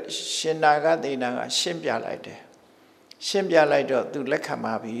ပြီးတော့ရှင်နာဂသေနာကရှင်းပြလိုက်တယ်ရှင်းပြလိုက်တော့သူလက်ခံ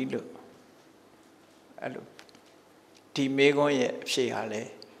ပါပြီလို့အဲ့လိုဒီမေခွန်းရဲ့အဖြေဟာလဲ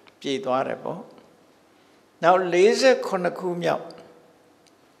ပြေသွားတယ်ပေါ့နောက်48ခုမြောက်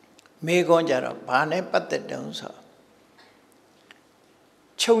မေခွန်းကြတော့ဘာနဲ့ပတ်သက်တုံးဆို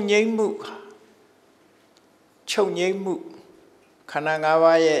ချုပ်ငိမ့်မှုခန္ဓာ၅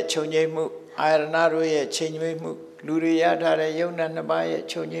ပါးရဲ့ချုပ်ငိမ့်မှုအာရဏတို့ရဲ့ချိန်ငိမ့်မှုလူတွေရထားတဲ့ယုံနာနှစ်ပါးရဲ့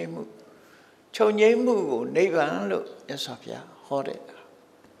ချုပ်ငိမ့်မှုကိုနိဗ္ဗာန်လို့မြတ်စွာဘုရားဟောတယ်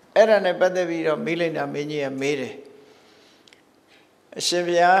အဲ့ဒါနဲ့ပတ်သက်ပြီးတော့မိလိန်နာမင်းကြီးကမေးတယ်အရှင်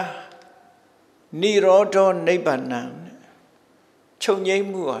ဘုရားနိရောဓနိဗ္ဗာန်ချုပ်ငိမ့်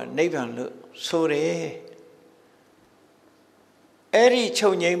မှုဟာနိဗ္ဗာန်လို့ဆိုတယ်အဲ့ဒီချု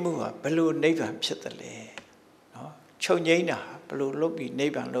ပ်ငိမ့်မှုဟာဘယ်လိုနိဗ္ဗာန်ဖြစ်တယ်လဲနော်ချုပ်ငိမ့်တာဘယ်လိုလုပ်ပြီးနိ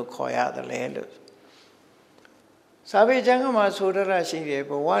ဗ္ဗာန်လို့ခေါ်ရတယ်လဲလို့စာပေကျမ်းကမှာဆိုရတာရှိတယ်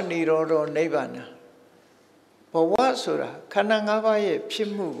ဘဝနိရောဓနိဗ္ဗာန်ဘဝဆိုတာခန္ဓာ၅ပါးရဲ့ဖြစ်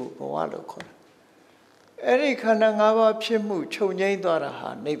မှုကိုဘဝလို့ခေါ်တယ်အဲ့ဒီခန္ဓာ၅ပါးဖြစ်မှုချုပ်ငိမ့်သွားတာဟာ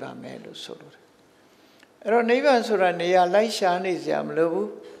နိဗ္ဗာန်ပဲလို့ဆိုလို့တယ်အဲ့တော့နိဗ္ဗာန်ဆိုတာနေရာလိုက်ရှာနေစရာမလိုဘူး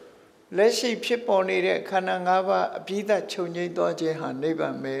လက်ရှိဖြစ်ပေါ်နေတဲ့ခန္ဓာ၅ပါးအပြီးသတ်ချုပ်ငိမ့်သွားခြင်းဟာနိဗ္ဗာ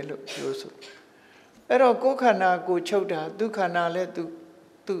န်ပဲလို့ပြောဆိုအဲ့တော့ကိုယ်ခန္ဓာကိုချုပ်တာသူခန္ဓာလည်း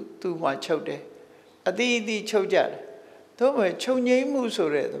သူ့မှာချုပ်တယ်အတိအသီးချုပ်ကြတယ်သို့မဲ့ချုပ်ငိမ့်မှုဆို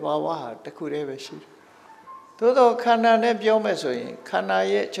တဲ့သဘာဝဟာတစ်ခုတည်းပဲရှိတယ်သို့တော့ခန္ဓာနဲ့ပြောမယ်ဆိုရင်ခန္ဓာ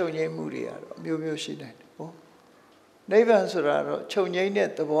ရဲ့ချုပ်ငိမ့်မှုတွေကတော့မျိုးမျိုးရှိနိုင်တယ်ပေါ့ နိဗ္ဗာန်ဆိုတာတော့ချုပ်ငြိမ်းတဲ့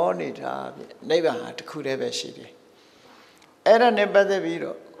သဘောနေတာပြနိဗ္ဗာန်ဟာတစ်ခုတည်းပဲရှိတယ်အဲ့ဒါနဲ့ပတ်သက်ပြီး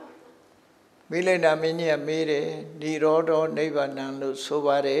တော့မိလိန်နာမင်းကြီးကမေးတယ်និရောဓနိဗ္ဗာန်လို့ဆို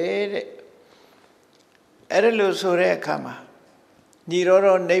ပါတယ်တဲ့အဲ့ဒါလို့ဆိုတဲ့အခါမှာនិရောဓ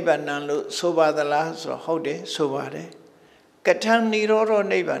နိဗ္ဗာန်လို့ဆိုပါသလားဆိုတော့ဟုတ်တယ်ဆိုပါတယ်ကထံនិရောဓ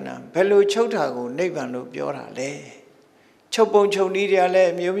နိဗ္ဗာန်ဘယ်လိုချုပ်တာကိုနိဗ္ဗာန်လို့ပြောတာလဲချုပ်ပုံချုပ်နည်းတွေကလ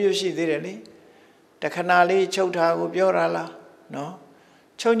ည်းမျိုးမျိုးရှိသေးတယ်လေတခဏလေးချုပ်တာကိုပြောတာလားနော်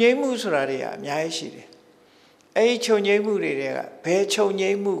ချုပ်ငြိမ်းမှုဆိုတာတွေကအများကြီးရှိတယ်အဲဒီချုပ်ငြိမ်းမှုတွေကဘယ်ချုပ်ငြိ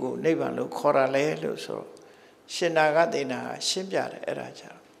မ်းမှုကိုနိဗ္ဗာန်လို့ခေါ်တာလဲလို့ဆိုတော့ရှင်နာဂသေနာရှင်းပြတယ်အဲ့ဒါကြ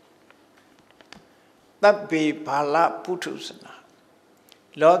တော့တပ်ပေဘာလပုထုဇနာ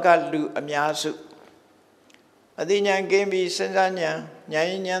လောကလူအများစုအသိဉာဏ်ကင်းပြီးစဉ်းစားဉာဏ်ဉာ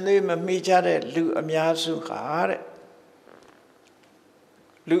ဏ်သွေးမမိကြတဲ့လူအများစုဟာတဲ့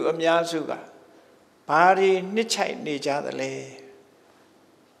လူအများစုကဘာတွေနှစ်ချိုက်နေကြသလဲ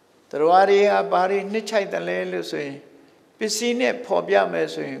တရားတွေဟာဘာတွေနှစ်ချိုက်သလဲလို့ဆိုရင်ပစ္စည်းနဲ့ဖော်ပြမယ်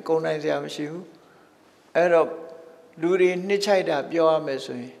ဆိုရင်ကုန်နိုင်စရာမရှိဘူးအဲ့တော့လူတွေနှစ်ချိုက်တာပြောရမယ်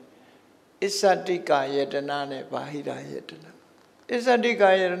ဆိုရင်အစ္ဆတိကာယတနာနဲ့ဘာဟိတာယတနာအစ္ဆတိကာ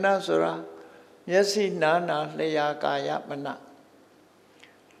ယတနာဆိုတာမျက်စိနားနာလျှာကာယမန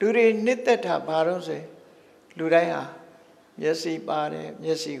လူတွေနှစ်သက်တာဘာလို့ဆိုရင်လူတိုင်းဟာမျက်စိပါတယ်မျ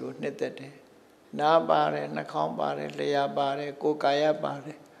က်စိကိုနှစ်သက်တယ်နားပါတယ်နှာခေါင်းပါတယ်လျှာပါတယ်ကိုယ်ကာယပါတ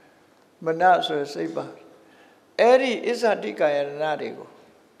ယ်မနဆိုစိတ်ပါအဲ့ဒီအစ္ဆတိကာယတနာတွေကို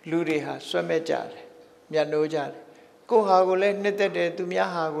လူတွေဟာဆွဲမဲ့ကြတယ်မျက်နှိုးကြတယ်ကိုယ်ဟာကိုလည်းနှစ်သက်တယ်သူများ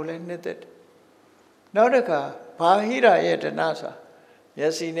ဟာကိုလည်းနှစ်သက်တယ်နောက်တစ်ခါဘာဟိရယတနာဆိုတာမျ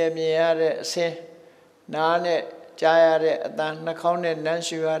က်စိနဲ့မြင်ရတဲ့အဆင်းနားနဲ့ကြားရတဲ့အသံနှာခေါင်းနဲ့နမ်း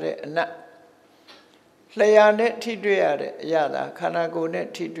ရှူရတဲ့အနတ်လျှာနဲ့ထိတွေ့ရတဲ့အရာသာခန္ဓာကိုယ်နဲ့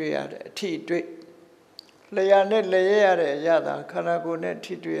ထိတွေ့ရတဲ့အထိတွေ့လျှာနဲ့လျက်ရတဲ့အရာသာခန္ဓာကိုယ်နဲ့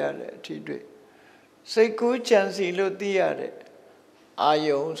ထိတွေ့ရတဲ့အထိတွေ့စိတ်ကူးကြံစီလို့သိရတဲ့အာ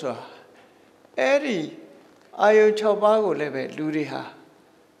ယုံဆိုတာအဲ့ဒီအာယုံ6ပါးကိုလည်းပဲလူတွေဟာ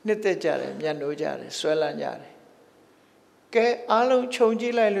နှစ်သက်ကြတယ်မျက်နှိုးကြတယ်ဆွဲလန်းကြတယ်ကဲအားလုံးခြုံကြ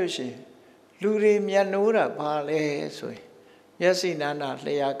ည့်လိုက်လို့ရှိရင်လူတွေမျက်နှိုးတာဘာလဲဆိုရင်မျက်စိနာနာ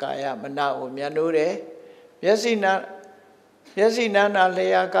လျှာကာယမနကိုမျက်နှိုးတယ်မျက်စိနာနာ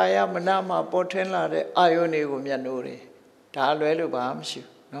လျှာကာယမနမှာပေါ်ထွန်းလာတဲ့အာယုန်တွေကိုမျက်နှိုးတယ်ဒါလွဲလို့ဘာမှမရှိ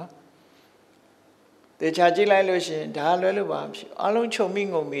ဘူးเนาะတေချာကြည့်လိုက်လို့ရှိရင်ဒါလွဲလို့ဘာမှမရှိဘူးအားလုံးခြုံမိ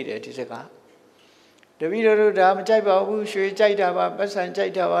ငုံမိတယ်ဒီစကားတပည့်တော်တို့ဒါမကြိုက်ပါဘူးရွှေကြိုက်တာပါပတ်စံကြို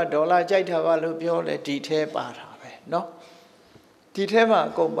က်တာပါဒေါ်လာကြိုက်တာပါလို့ပြောလဲဒီထဲပါတာပဲเนาะဒီထဲမှာ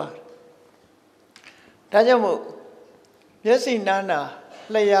အကုန်ပါဒါကြောင့်မို့မျက်စိနာနာ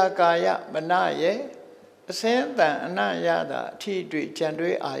လျှာကာယမနရဲ့အစင်းတန်အနရတာအထီးတွေ့ကြံ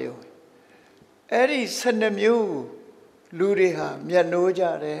တွေးအာယုအဲ့ဒီ12မျိုးလူတွေဟာမျက်နှိုးကြ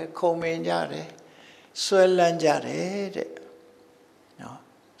တယ်ခုံမင်ကြတယ်ဆွဲလန်းကြတယ်တဲ့နော်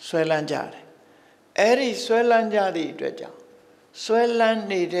ဆွဲလန်းကြတယ်အဲ့ဒီဆွဲလန်းကြသည့်အတွက်ကြောင့်ဆွဲလန်း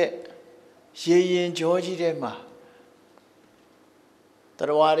နေတဲ့ရေရင်ကြောကြီးထဲမှာတ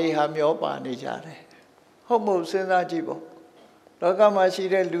ရားတွေဟာမျောပါနေကြတယ်ဟုတ်မဟုတ်စဉ်းစားကြည့်ပေါ့လောကမှာရှိ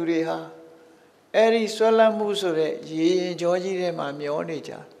တဲ့လူတွေဟာအဲ့ဒီဆွဲလန်းမှုဆိုတဲ့ရေရင်ကြောကြီးထဲမှာမျောနေ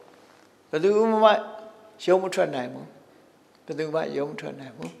ကြဘယ်သူမှရုံမထွက်နိုင်ဘူးဘယ်သူမှရုံမထွက်နို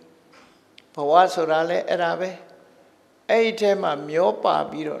င်ဘူးဘဝဆိုတာလဲအဲ့ဒါပဲအဲ့ဒီထဲမှာမျောပါ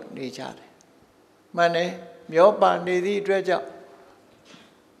ပြီးတော့နေကြတယ်မှန်တယ်မျောပါနေသည့်အတွက်ကြောင့်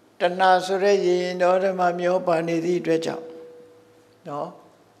တဏှာဆိုတဲ့ရေရင်တော်ထဲမှာမျောပါနေသည့်အတွက်ကြောင့်နော်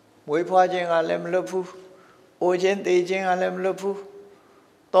မွေးဖွားခြင်းကလည်းမလွတ်ဘူးအိုခြင်းသေခြင်းကလည်းမလွတ်ဘူး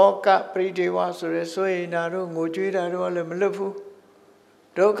တောကပရိဒေဝဆိုရဲဆိုရင်နာတို့ငိုကြွေးတာတို့လည်းမလွတ်ဘူး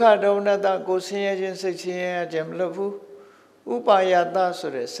ဒုက္ခဒုက္ခတကိုဆင်းရဲခြင်းစိတ်ဆင်းရဲခြင်းမလွတ်ဘူးဥပါယတ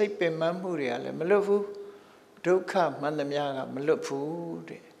ဆိုရဲစိတ်ပင်ပန်းမှုတွေကလည်းမလွတ်ဘူးဒုက္ခမှန်သမျှကမလွတ်ဘူး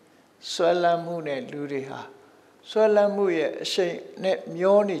တဲ့ဆွဲလန်းမှုနဲ့လူတွေဟာဆွဲလန်းမှုရဲ့အရှိန်နဲ့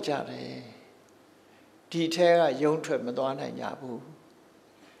မျောနေကြတယ်ဒီထဲကယုံထွက်မသွားနိုင်ကြဘူး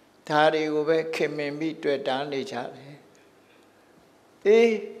ဒါတွေကိုပဲခင်မင်ပြီးတွေ့တားနေကြတယ်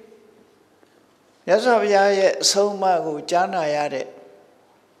အေးမြတ်စွာဘုရားရဲ့အဆုံးအမကိုကြားနာရတဲ့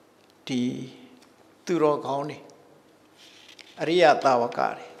ဒီသူတော်ကောင်းတွေအရိယသာဝက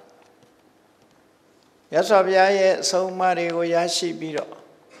တွေမြတ်စွာဘုရားရဲ့အဆုံးအမတွေကိုရရှိပြီးတော့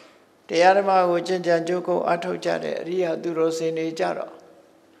တရားဓမ္မကိုကျင့်ကြံကြိုးကိုအထောက်ကြတဲ့အရိယသူတော်စင်တွေကြတော့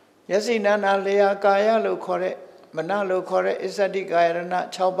မျက်စိနာနာလျှာကာယလို့ခေါ်တဲ့မနလို့ခေါ်တဲ့အစ္ဆတိကာယရဏ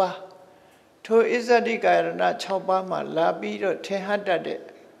6ပါးထိုအစ္ဆတိကာယရဏ6ပါးမှာလာပြီးတော့ထင်ဟတ်တတ်တဲ့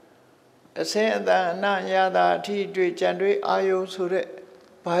အစင်းအတန်အနရတာအထီးတွေ့ကြံတွေအာယုံဆိုတဲ့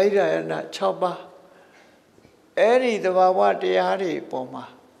ဘာဟိရယနာ6ပါး Eri the Bawa Diari Poma,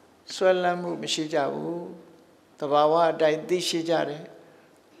 Swelamu Mishijabu, the Bawa died Dishijare,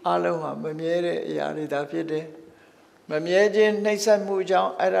 Aloha, Mamere Yari da Fide, Mamejin Nasan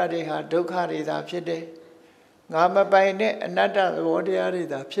Mujao Aradiha, Dokari da Fide, Gama Baine, another Wadiari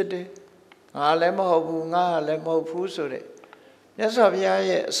da Fide, Alemo Nga Lemo Fusure. Yes, of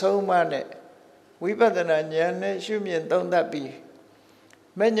Yaye, so mane, we better than Yan, Shumian don't that be.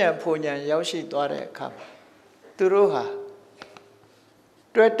 Menya Punyan Yoshi Dore come. Turuha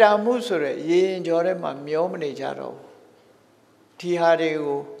Tweta Musure, ye enjoy my Miomini Jaro.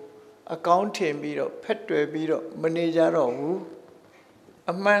 Tiharego, accounting biro, petre biro, manejaro,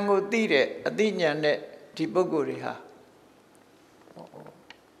 a mango dire, a dinya net, Tiboguriha.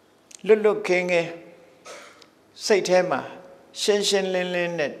 Lulu King Satema, Shen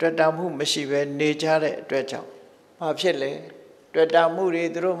Lin net, Twetamu Meshive, Nejare, Twetcham. Mapchele,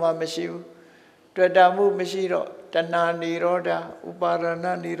 Twetamuri, the Roma Meshiv. Twetamu Meshiro, Tana Niroda,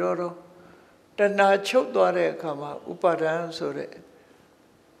 Uparana Niroro, Tana Chokdore Kama, Uparan Sure,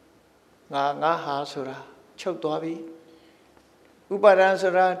 Nga Sura, Chokdwabi, Uparan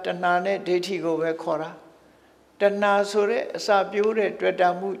Sura, Tanane, Detigo Vekora, Tana Sure, Sabure,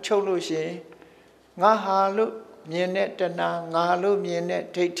 Twetamu Cholushi, Nga Miene, Tana, Ngalu, Miene,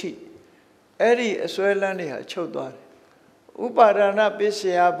 Teti, Eri, Swelania, Chokdware, Uparana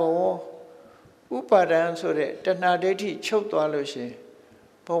Bisia Bo. Upadan sore, Tanadeti Chokdwalushi,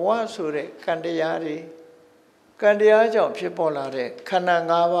 Pawa sure, Kandayari, Kandayajo Pipolare,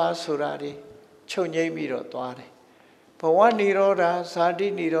 Kanangawa surari, Chonye Miro Dware. Pawa Nirora,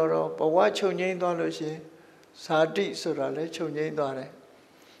 Sadi Niroro, Pawa Chonye Dwalushi, Sadi surale, Chonye Dware.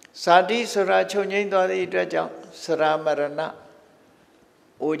 Sadi sura Chonye Dware Idrajam, Sura Marana,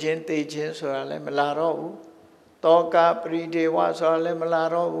 Ujin Tejin surale, Malaro, Toka Pridewa surale,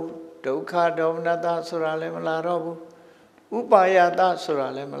 Malaro. Dokha Dominata Surale Malarobu, Upayata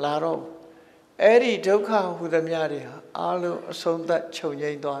Surale Malarobu. Eri Dokha Hudamiaria, Alu Sonda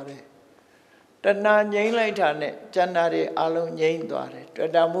Chonye Dware. Tana Nyain Laitane, Janari Alu Nyain Dware,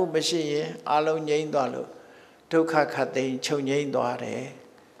 Twetamu Machine, Alu Nyain Dwalu, Dokha Kate Chonye Dware.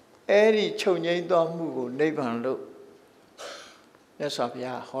 Eri Chonye Dwamu, Neban Lu. That's of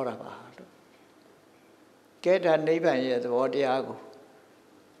Ya Horaba. Get a neighbor yet, what Diago.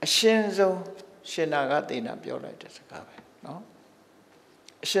 A shinzo Shinagatina Biolite as a cave, no?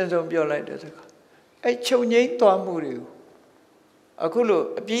 A shinzo Biolite as a cave. A chonye to Amuru. A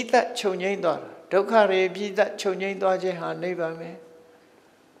kulu, a beat that chonye door. Dokare beat that chonye doje ha neighbor me.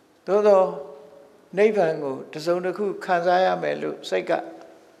 Dodo neighbor, the Zonaku Kazaya Melu, Seka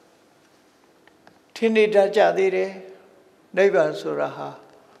Tini Daja dire, neighbor Suraha.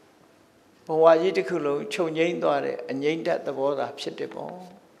 Pawajiticulo, chonye dore, and yanked at the water, pitable.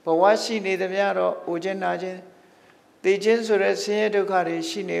 But what she neither Yaro, Ujenaje, the Jensure Siedukari,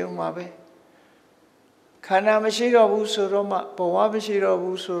 she knew Mabe. Kanamashiro Usuroma, Pawabashiro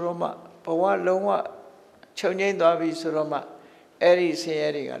Usuroma, Pawa Loma, Chonye Davi Suroma, Eri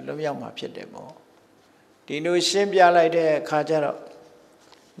Sieriga, Lumyama Piedemo. Dino Simbia like the Kajaro,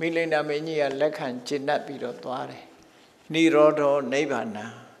 Milena Menia Lekan, Chinat Bido Tuare, Nirodo,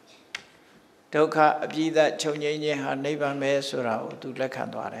 Nebana. Dokha Abida Chonye ha neighbor mesura to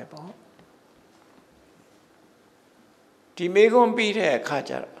Lekandwarebo. Timegon beat a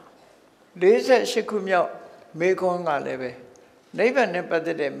kajar. Laser Shikumyo, Megon Aleve. Neighbor never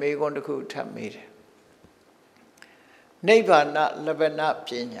did a Megon the cool tamid. Neighbor not Labana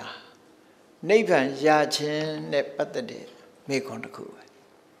Pina. Neighbor Yachin never did Megon the cool.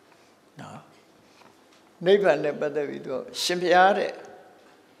 No. Neighbor never the video. Simpiade.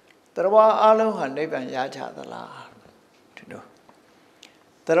 Tarawa Aloha Neban Yaja the La. To do.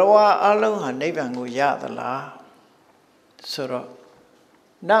 Tarawa Aloha Neban Guya the La. Sura.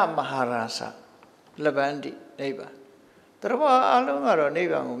 Na Maharasa. Labandi neighbor. Tarawa Aloha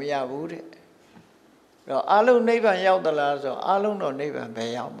Neban Guya wood. Alu Neban Yao the La, so Alu no Neban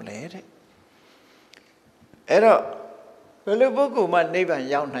Bayam lady. Ero Belubuku ma Neban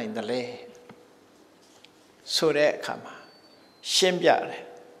Yao Nine the Lay. So that come. Shimbiare.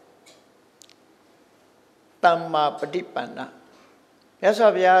 Tamma Padipana. Yes,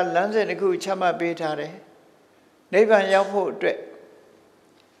 of ya lands in the good chama betare. Nevan Yapo dread.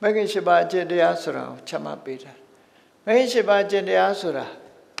 Making Shiba Jendiasura, chama beta. Making Shiba Jendiasura.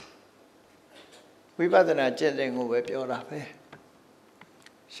 We better not jending over your rape.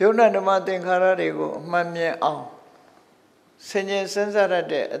 Shona no Martin Caradigo, Mamma Au. Senye Sensara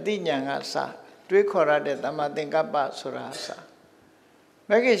de Adinyanga sa. Dwekora de Tamatingaba Surasa.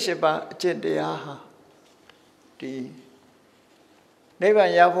 Making Shiba Jendiaha. The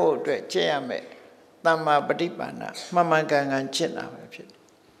Nevan Yapo dread Jame. သမ္မာပฏิပန္နမှန်မှန်ကန်ကန်ကျင့်တာပဲဖြစ်တယ်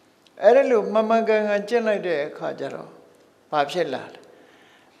အဲ့ဒါလို့မှန်မှန်ကန်ကန်ကျင့်လိုက်တဲ့အခါကျတော့ဘာဖြစ်လာလဲ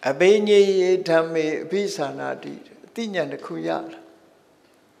အဘိညေယဓမ္မေအဘိသနာတိအသိဉာဏ်တစ်ခုရလာ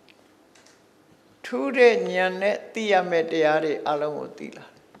ထူးတဲ့ဉာဏ်နဲ့သိရမယ့်တရားတွေအလုံးကိုသိလာ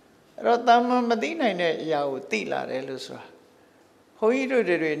အဲ့တော့တာမန်မသိနိုင်တဲ့အရာကိုသိလာတယ်လို့ဆိုတာဘုန်းကြီးတို့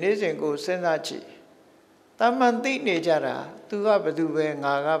တွေနေ့စဉ်ကိုစဉ်းစားကြည့်တာမန်သိနေကြတာသူကဘသူပဲ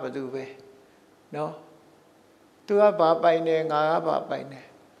ငါကဘသူပဲနော်သူကဘာပိုင်တယ်ငါကဘာပိုင်တယ်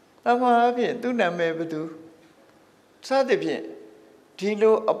တာမန်အဖြစ်သူ့နာမည်ဘသူစသဖြင့်ဒီ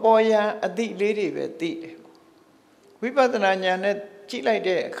လိုအပေါ်ယံအသိလေးတွေပဲသိတယ်ဝိပဿနာဉာဏ်နဲ့ကြည့်လိုက်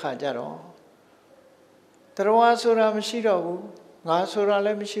တဲ့အခါကျတော့တရားဆိုတာမရှိတော့ဘူးငါဆိုတာလ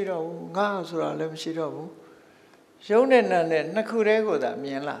ည်းမရှိတော့ဘူးငါဆိုတာလည်းမရှိတော့ဘူးယုံနဲ့နာနဲ့နှစ်ခုတည်းကိုသာမြ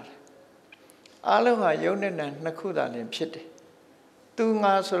င်လာတယ်အလုံးဟာယုံနဲ့နာနှစ်ခုသာလည်းဖြစ်တယ်သူ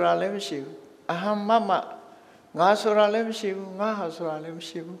ငါဆိုတာလည်းမရှိဘူးအဟံမမငါဆိုတာလည်းမရှိဘူးငါဟာဆိုတာလည်းမ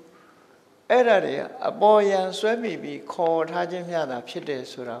ရှိဘူးအဲ့ဒါတွေကအပေါ်ယံဆွဲမိပြီးခေါ်ထားခြင်းမျှတာဖြစ်တယ်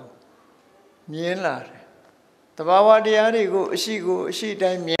ဆိုတာကိုမြင်လာတယ်တဘာဝတရားတွေကိုအရှိ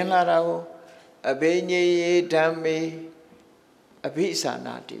တိုင်းမြင်လာတာကိုအဘိညေယဓမ္မေအဘိသ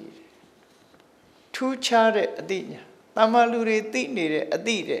နာတိထူးခြားတဲ့အသိဉာဏ်တမ္မာလူတွေသိနေတဲ့အ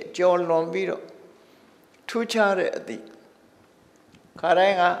သိတဲ့ကြော်လွန်ပြီးတော့ထူးခြားတဲ့အသိခါတို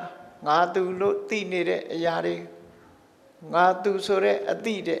င်းကငါသူလို့သိနေတဲ့အရာတွေငါသူဆိုတဲ့အ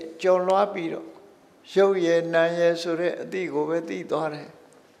သိတဲ့ကြော်လွှားပြီးတော့ရုပ်ရည်နာမ်ရည်ဆိုတဲ့အသိကိုပဲသိသွားတယ်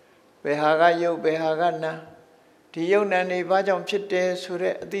ဘယ်ဟာကရုပ်ဘယ်ဟာကနာမ်ဒီရုပ်နာမ်တွေဘာကြောင့်ဖြစ်တယ်ဆို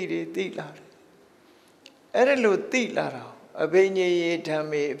တဲ့အသိတွေသိလာတယ်အဲ့ဒါလို့သိလာတာအဘိညေယဓမ္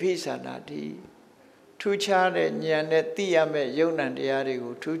မေအဘိသနာတိထူးခြားတဲ့ဉာဏ်နဲ့သိရမယ့်ယုံနံတရားတွေ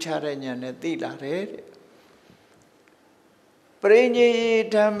ကိုထူးခြားတဲ့ဉာဏ်နဲ့သိလာတယ်တဲ့ပရိညေ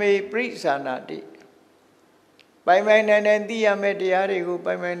ဓမ္မေပရိသနာတိပိုင်ပိုင်နိုင်နိုင်သိရမယ့်တရားတွေကို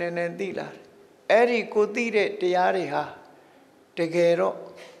ပိုင်ပိုင်နိုင်နိုင်သိလာတယ်အဲ့ဒီကိုသိတဲ့တရားတွေဟာတကယ်တော့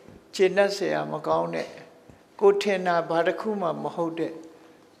ခြေနှက်เสียမကောင်းတဲ့ကိုထင်တာဘာတစ်ခုမှမဟုတ်တဲ့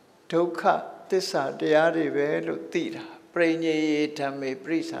ဒုက္ခသစ္စာတရားတွေပဲလို့သိတာပရိညေဓမ္မေပ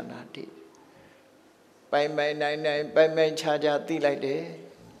ရိသနာတိပိုင်ပိုင်နိုင်နိုင်ပိုင်ပိုင်ခြားခြားသိလိုက်တယ်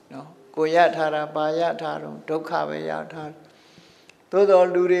နော်ကိုရထားတာပါရထားတော့ဒုက္ခပဲရထားသို့တော်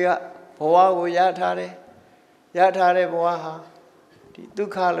လူတွေကဘဝကိုရထားတယ်ရထားတဲ့ဘဝဟာဒီဒု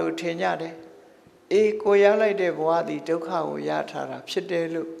က္ခလို့ထင်ကြတယ်အေးကိုရလိုက်တဲ့ဘဝဒီဒုက္ခကိုရထားတာဖြစ်တယ်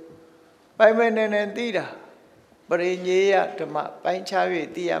လို့ပိုင်ပိုင်နိုင်နိုင်သိတာပရိညေယဓမ္မပိုင်းခြား၍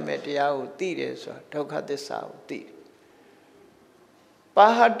သိရမယ့်တရားကိုသိတယ်ဆိုတာဒုက္ခသစ္စာကိုသိတယ်ပါ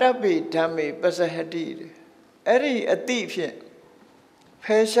ဟတပိဓမ္မေပစ္စဟတိအဲ့ဒီအတိဖြင့်ဖ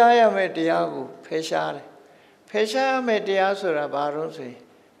ယ်ရှားရမယ့်တရားကိုဖယ်ရှားတယ်ဖယ်ရှားရမယ့်တရားဆိုတာဘာလို့ဆိုရင်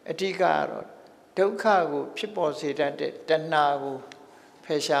အဓိကကတော့ဒုက္ခကိုဖြစ်ပေါ်စေတတ်တဲ့တဏှာကိုဖ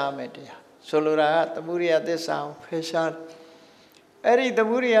ယ်ရှားရမယ့်တရားဆိုလိုတာကသမုဒိယသစ္စာကိုဖယ်ရှားအဲ့ဒီသ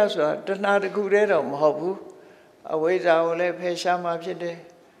မုဒိယဆိုတာတဏှာတစ်ခုတည်းတော့မဟုတ်ဘူးအဝိဇ္ဇာကိုလည်းဖယ်ရှားမှဖြစ်တယ်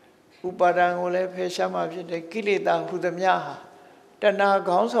ဥပါဒံကိုလည်းဖယ်ရှားမှဖြစ်တယ်ကိလေသာဟုသမျှဟာတဏှာ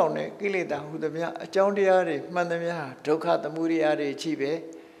ခေါင်းဆောင်တဲ့ကိလေသာဟုသမျှအကြောင်းတရားတွေမှန်သမျှဒုက္ခသမုဒိယတွေကြီးပဲ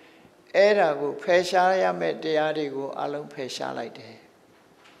အဲ့ဒါကိုဖယ်ရှားရမယ့်တရားတွေကိုအလုံးဖယ်ရှားလိုက်တယ်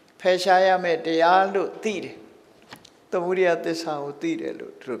ဖယ်ရှားရမယ့်တရားလို့သိတယ်သမုဒိယသစ္စာကိုသိတယ်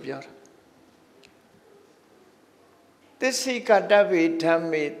လို့သူတို့ပြောတာသစ္စိကတ္တဗေဓမ္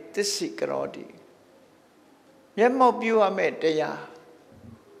မေသစ္စိကရောတိမျက်မှောက်ပြုရမယ့်တရား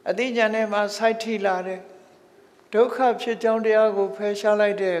အသိဉာဏ်နဲ့မှစိုက်ထိလာတယ်ဒုက္ခဖြစ်ကြောင်းတရားကိုဖယ်ရှားလို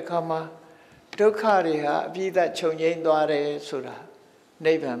က်တဲ့အခါမှာဒုက္ခတွေဟာအပြည့်အစုံချုပ်ငြိမ်းသွားတယ်ဆိုတာ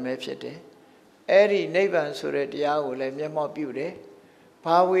နိဗ္ဗာန်ပဲဖြစ်တယ်အဲ့ဒီနိဗ္ဗာန်ဆိုတဲ့တရားကိုလည်းမျက်မှောက်ပြုတယ်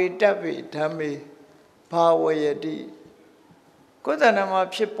ဘာဝေတ္တဗေဓမ္မေဘာဝယတိကိုယ်တဏ္ဍာမှာ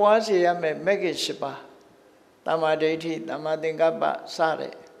ဖြစ်ပွားစေရမယ့်မဂ္ဂင်၈ပါးသမ္မာဒိဋ္ဌိသမ္မာသင်္ကပ္ပစ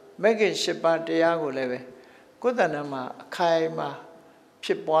တဲ့မဂ္ဂင်၈ပါးတရားကိုလည်းပဲကိုယ်တဏ္ဍာမှာအခိုင်အမာဖြ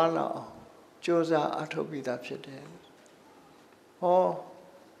စ်ပွားလာအောင်ကြိုးစားအထောက်ပြီးသားဖြစ်တယ်ဟော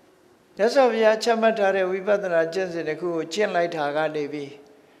မြတ်စွာဘုရားချမှတ်ထားတဲ့ဝိပဿနာကျင့်စဉ်တစ်ခုကိုကျင့်လိုက်တာကနေပြီး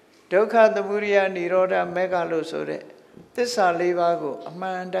ဒုက္ခသမုဒယនិရောဓမေဃလို့ဆိုတဲ့သစ္စာ၄ပါးကိုအမှ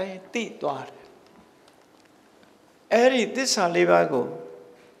န်တိုင်းသိသွားတယ်အဲ့ဒီသစ္စာ၄ပါးကို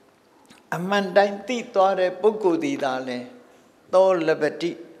အမှန်တိုင်းသိသွားတဲ့ပုဂ္ဂိုလ်ဒီသာလဲသောလပ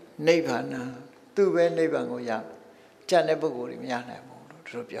တိနိဗ္ဗာန်သူပဲနိဗ္ဗာန်ကိုရကြတဲ့ပုဂ္ဂိုလ်တွေမရနိုင်ဘူးလို့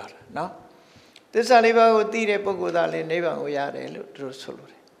သူတို့ပြောတာနော်သစ္စာလေးပါးကိုသိတဲ့ပုဂ္ဂိုလ်သားလည်းနိဗ္ဗာန်ကိုရတယ်လို့သူတို့ဆိုလို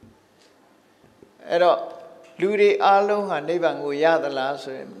တယ်အဲ့တော့လူတွေအားလုံးဟာနိဗ္ဗာန်ကိုရသလား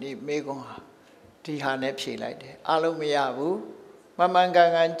ဆိုရင်ဒီမေကွန်းဟာဒီဟာနဲ့ဖြေလိုက်တယ်အားလုံးမရဘူးမ မှန်က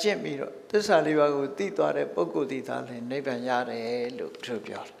န်ကန်ကျင့်ပြီးတော့သစ္စာလေးပါးကိုသိသွားတဲ့ပုဂ္ဂိုလ်ဒီသားလည်းနိဗ္ဗာန်ရတယ်လို့သူ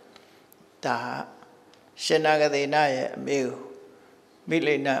ပြောတယ်ဒါရှင်နာဂသေနရဲ့အမေကိုမိ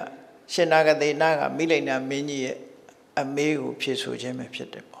လိန်နာရှင်နာဂသေနကမိလိန်နာမင်းကြီးရဲ့အမေကိုဖြည့်ဆိုခြင်းပဲဖြစ်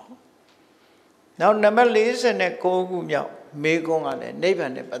တယ်ပေါ့နောက်နံပါတ်49ခုမြောက်မေခွန်းကလည်းနိဗ္ဗာ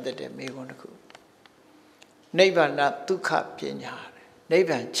န်နဲ့ပတ်သက်တဲ့မေခွန်းတစ်ခုနိဗ္ဗာန်ဒုက္ခပညာနိဗ္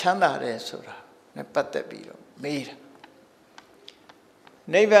ဗာန်ချမ်းသာတယ်ဆိုတာနဲ့ပတ်သက်ပြီးတော့မေးတာ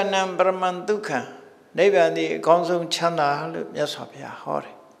နိဗ္ဗာန်ပရမန်ဒုက္ခနိဗ္ဗာန်ဒီအကောင်းဆုံးချမ်းသာလို့မြတ်စွာဘုရားဟောတ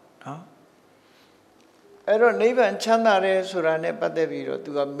ယ်နော်အဲ့တော့နိဗ္ဗာန်ချမ်းသာတယ်ဆိုတာနဲ့ပတ်သက်ပြီးတော့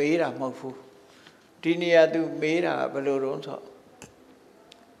သူကမေးတာမဟုတ်ဘူးဒီနေရာသူမေးတာဘယ်လိုတုံးဆို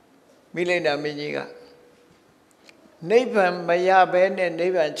မိလိန်နာမင်းကြီးကနိဗ္ဗာန်မရဘဲနဲ့နိ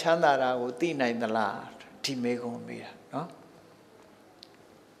ဗ္ဗာန်ချမ်းသာတာကိုသိနိုင်သလားဒီမေးခွန်းမေးတာနော်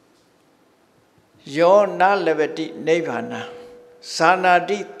ယောနလဗတိနိဗ္ဗာန်ဇာနာ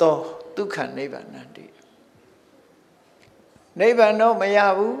တိတောဒုက္ခနိဗ္ဗာန်တိနိဗ္ဗာန်တော့မရ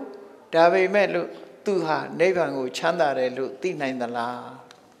ဘူးဒါပေမဲ့လို့သူဟာနိဗ္ဗာန်ကိုချမ်းသာတယ်လို့သိနိုင်သလား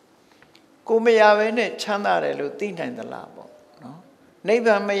ကိုမရဘဲနဲ့ချမ်းသာတယ်လို့သိနိုင်သလားပေါ့နော်နိဗ္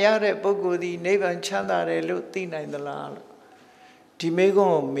ဗာန်မရတဲ့ပုဂ္ဂိုလ်ဒီနိဗ္ဗာန်ချမ်းသာတယ်လို့သိနိုင်သလားလို့ဒီမေးခွ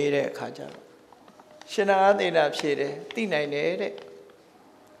န်းကိုမေးတဲ့အခါကျတော့ရှင်နာသေနာဖြေတယ်သိနိုင်တယ်တဲ့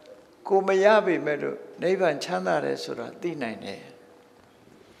ကိုမရပေမဲ့လို့နိဗ္ဗာန်ချမ်းသာတယ်ဆိုတာသိနိုင်တယ်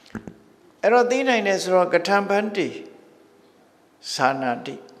အဲ့တော့သိနိုင်တယ်ဆိုတော့ကထံပန္တိသာနာ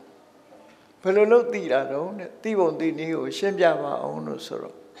တိဘယ်လိုလုပ်သိတာတော့တဲ့သိပုံသိနည်းကိုရှင်းပြပါအောင်လို့ဆို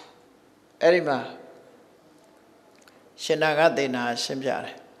တော့အဲ့ဒီမှာရှင်နာဂသေနာရှင်းပြတ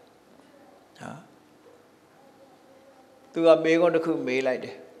ယ်နော်သူကမေခွန်းတစ်ခုမေးလိုက်တ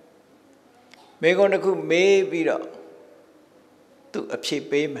ယ်မေခွန်းတစ်ခုမေးပြီးတော့သူအဖြေ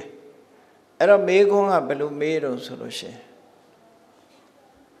ပေးမယ်အဲ့တော့မေခွန်းကဘယ်လိုမေးတော့ဆိုလို့ရှင်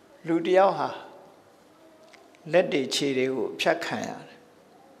လူတယောက်ဟာလက်တွေခြေတွေကိုဖြတ်ခံရတယ်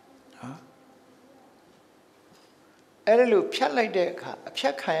နော်အဲ့ဒါလို့ဖြတ်လိုက်တဲ့အခါအဖြ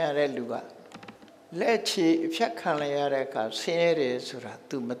တ်ခံရတဲ့လူကလက်ခြေအဖြတ်ခံလိုက်ရတဲ့အခါဆင်းရဲတယ်ဆိုတာ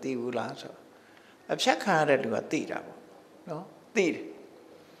तू မသိဘူးလားဆိုအဖြတ်ခံရတဲ့လူကသိတာပေါ့နော်သိတယ်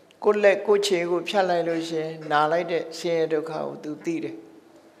ကိုလက်ကိုခြေကိုဖြတ်လိုက်လို့ရှင်နာလိုက်တဲ့ဆင်းရဲဒုက္ခကို तू သိတယ်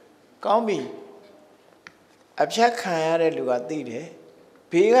ကောင်းပြီအဖြတ်ခံရတဲ့လူကသိတယ်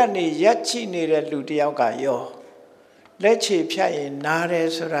ဘေးကနေရက်ချိနေတဲ့လူတယောက်ကရောလက်ခြေဖြတ်ရင်နားတယ်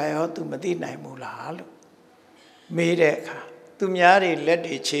ဆိုတာရော तू မသိနိုင်ဘူးလားလို့မေးတဲ့အခါသူများတွေလက်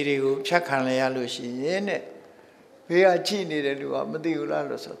တွေခြေတွေကိုဖြတ်ခံလိုက်ရလို့ရှိရင်တဲ့ဘေးကချိနေတဲ့လူကမသိဘူးလား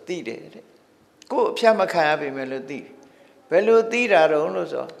လို့ဆိုသိတယ်တဲ့ကိုယ်အဖြတ်မခံရပေမဲ့လို့သိတယ်ဘယ်လိုသိတာတော့လို့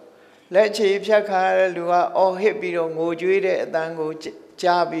ဆိုလက်ခြေဖြတ်ခံရတဲ့လူကအော်ဟစ်ပြီးတော့ငိုကြွေးတဲ့အတန်ကို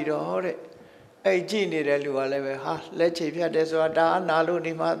ကြားပြီးတော့တဲ့အဲ့ကြည့်နေတဲ့လူကလည်းပဲဟာလက်ခြေဖြတ်တယ်ဆိုတာဒါအနာလို့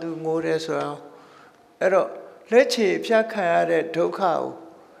ဒီမှာသူငိုတယ်ဆိုတာအဲ့တော့လက်ခြေဖြတ်ခံရတဲ့ဒုက္ခကို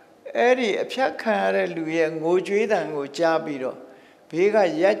အဲ့ဒီအဖြတ်ခံရတဲ့လူရဲ့ငိုကြွေးတန်ကိုကြားပြီးတော့ဘေးက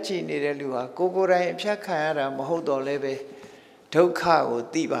ရက်ကြည့်နေတဲ့လူဟာကိုယ်တိုင်အဖြတ်ခံရတာမဟုတ်တော့လည်းပဲဒုက္ခကို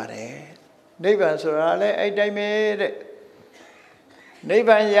သိပါတယ်နိဗ္ဗာန်ဆိုတာလည်းအဲ့တိုင်းပဲတဲ့နိဗ္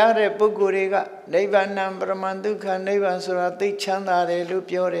ဗာန်ရတဲ့ပုဂ္ဂိုလ်တွေကနိဗ္ဗာန်ပရမန်ဒုက္ခနိဗ္ဗာန်ဆိုတာသိချမ်းသာတယ်လို့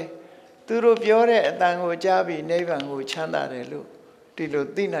ပြောတယ်သူတို့ပြောတဲ့အတန်ကိုကြားပြီးနိဗ္ဗာန်ကိုချမ်းသာတယ်လို့ဒီလို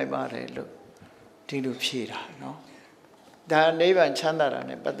သိနိုင်ပါတယ်လို့ဒီလိုဖြေတာနော်ဒါနိဗ္ဗာန်ချမ်းသာတာ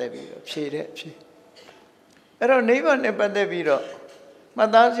နဲ့ပတ်သက်ပြီးတော့ဖြေတဲ့အဖြေအဲ့တော့နိဗ္ဗာန်နဲ့ပတ်သက်ပြီးတော့မှ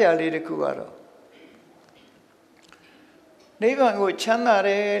တ်သားစရာလေးတစ်ခုကတော့နိဗ္ဗာန်ကိုချမ်းသာတ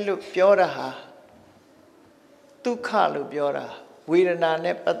ယ်လို့ပြောတာဟာဒုက္ခလို့ပြောတာဝေဒနာ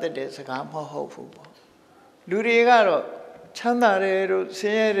နဲ့ပတ်သက်တဲ့စကားမဟုတ်ဘူးပေါ့လူတွေကတော့ချမ်းသာတယ်လို့ဆ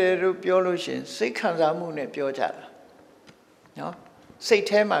င်းရဲတယ်လို့ပြောလို့ရှိရင်စိတ်ခံစားမှုနဲ့ပြောကြတာနော်စိတ်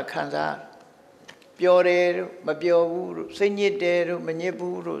ထဲမှာခံစားပျော်တယ်လို့မပျော်ဘူးလို့စိတ်ညစ်တယ်လို့မညစ်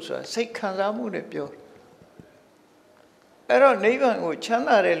ဘူးလို့ဆိုတာစိတ်ခံစားမှုနဲ့ပြောအဲ့တော့နိဗ္ဗာန်ကိုချမ်း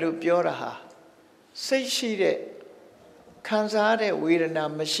သာတယ်လို့ပြောတာဟာစိတ်ရှိတဲ့ခံစားတဲ့ဝေဒနာ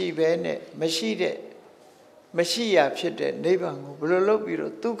မရှိဘဲနဲ့မရှိရဖြစ်တဲ့နိဗ္ဗာန်ကိုဘယ်လိုလုပ်ပြီး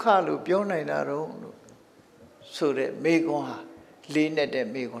တော့ဒုက္ခလို့ပြောနိုင်တာတော့လို့ဆိုတဲ့မေခွန်းဟာလေးနဲ့တဲ့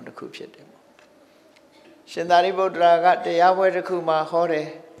မေခွန်းတစ်ခုဖြစ်တယ်ပေါ့ရှင်သာရိပုတ္တရာကတရားပွဲတစ်ခုမှာဟောတယ်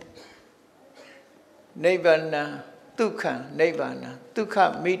နိဗ္ဗာန်ဒုက္ခနိဗ္ဗာန်ဒုက္ခ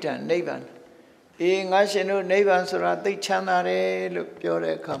မိဒံနိဗ္ဗာန်အေးငါရှင်တို့နိဗ္ဗာန်ဆိုတာသိချမ်းသာတယ်လို့ပြော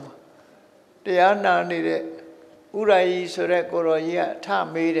တဲ့အခါမှာတရားနာနေတဲ့ဥရာယီဆိုတဲ့ကိုရောကြီးကထ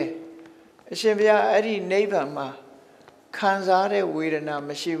မေးတယ်အရှင်ဘုရားအဲ့ဒီနိဗ္ဗာန်မှာခံစားတဲ့ဝေဒနာမ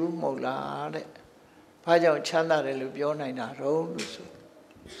ရှိဘူးမဟုတ်လားတဲ့ဘာကြောင့်ချမ်းသာတယ်လို့ပြောနိုင်တာတော့လို့ဆို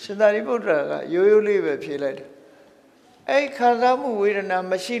ရှင်သာရိပုတ္တရာကရိုးရိုးလေးပဲဖြေလိုက်တယ် ai khanda mu vedana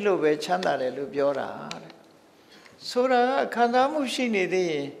mashi lo be chanda le lu pyo da sura khanda mu shi ne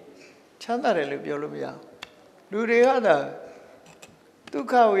de chanda le lu pyo lo mya lu de ha da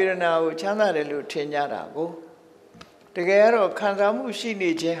dukha vedana ko chanda le lu thin nya da ko takae ro khanda mu shi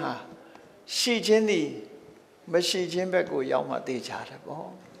ne chin ha shi chin di mashi chin bek ko yaw ma te cha da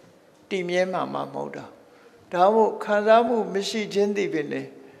po ti mye ma ma mo da da mo khanda mu mashi chin di pin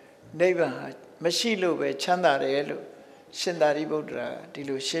ne nibbana mashi lo be chanda le lu Shin Buddha,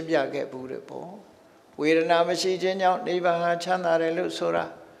 Dilu Shimbia get Buddha Bo. We are now machine out, neighbor Chanda Lu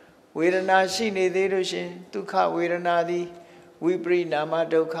Sora. We are now seen a delusion, Duka, we are nadi, we bring Nama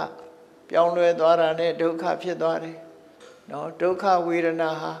Doka, Pyonwe Dwarane, Doka Piedore. No, Doka, we are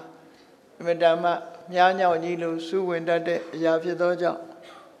naha. Madama, Nyanya Nilu, Su Windade, Yapidoja,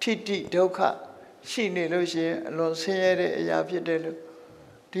 Titi Doka, Shin Illusion, Lon Sere, Yapidelu.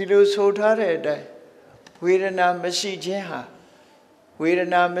 Dilu Sotare day. Vedana Mashi Jeha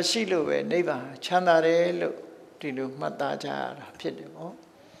Vedana Mashi Lube, Neva, Chandare Lu, Dilu Mataja, Pidibo.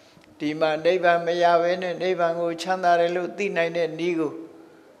 Dima Neva Mayaven, Neva Go Chandare Lu, Tina Nigo,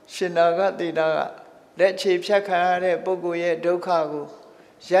 Shinaga Dinaga, Let Chip Shakare, Bogoye, Dokago,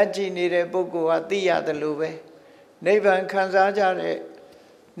 Yaji Nire Bogo, Adia the Lube, Neva Kanzajare,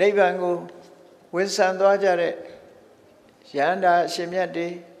 Neva Go, Winsandwajare, Yanda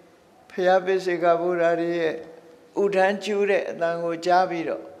Shimiati. Payabisiga Burari Udan Jure Lango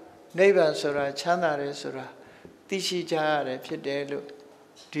Jabiro Neban Sura Chanare Sura Tishi Jare Pidelu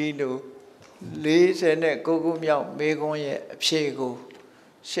Dino Liz and Gogumia Megoye Pshego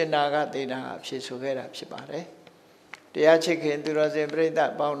Shinaga Dina Pshisugera Pshibare. The Achikin to Rosembre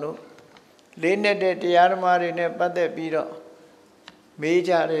that Bono Lene de Diarmarine Pade Biro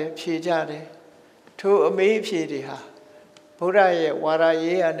Mejare Pshijare to a May Pshidiha. Buddha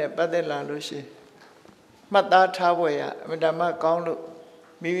Waraye and a Badela Lucy. Mata Tawaya, Madama Kondo,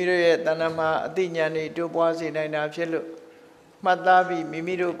 Mimiro Tanama, Dinyani, Duboisi, and Abselu, Matabi,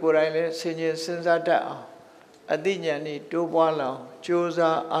 Mimiro Kurale, Senior Sensata, Adinyani, Duboala,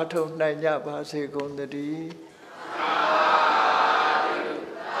 Josa, Ato Nayaba, Secondary.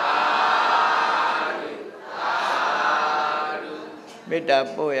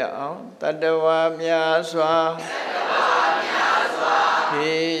 Mita Boya, Tadawa Miaswa.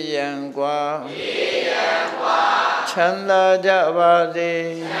 Yangwa Chanda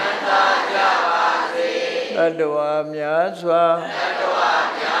Javadi Adwa Myaswa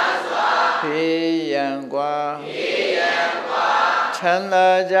Yangwa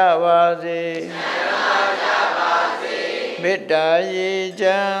Chanda Javadi Midayi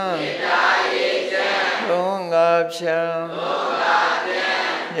Jan Dungapshan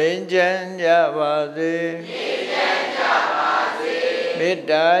Yinjan Javadi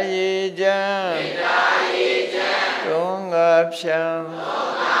Midayi Jan Dungapshan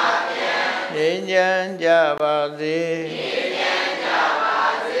Yinjan Javadi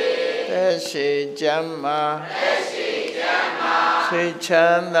Teshi Jamma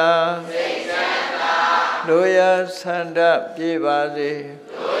Sichanda Loya Sanda Pivadi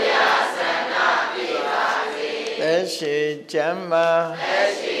Teshi Jamma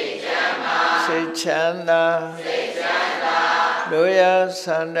Sichanda Loya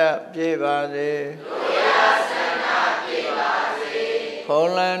Sanda Pivadi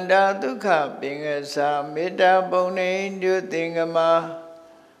Polanda Dukha Pingasa Mita Bone Dutingama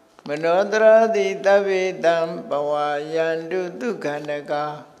Manodra Di Tavidam Pawayandu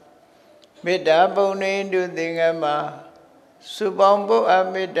Dukhanaka Mita Bone Dutingama Subambo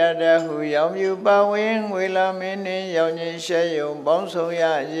Amidada Hu Yam Yu Bawing Wilamini Yawni Shayo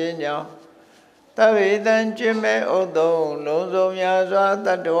Bonsoya Yinya Tavidan Jime Odo Lozo Yazwa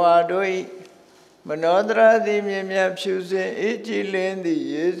Tatuadui Manodra Di Mimia Pusin Ichilin the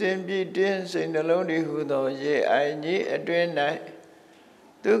Yesin Pitin Sindaloni Hudo Ye Aini Adwina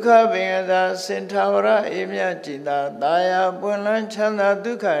Dukha Bingada Sintavara Imya Jinda Daya Pulan Chanda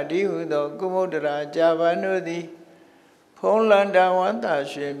Dukha Di Hudo Kumudra Javanudi Polanda Wanda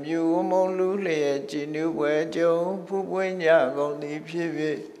Shim Yu Molu Jinu Wejo Pupunya Gondi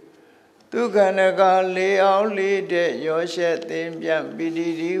Pivi Dukhanaka Leo Lide Yoshet Timpian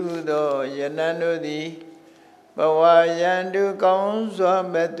Bidi Hudo Yananudi Bawayandu Konswa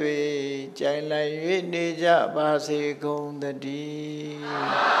Betwi Jailai Nija Basi Kondadi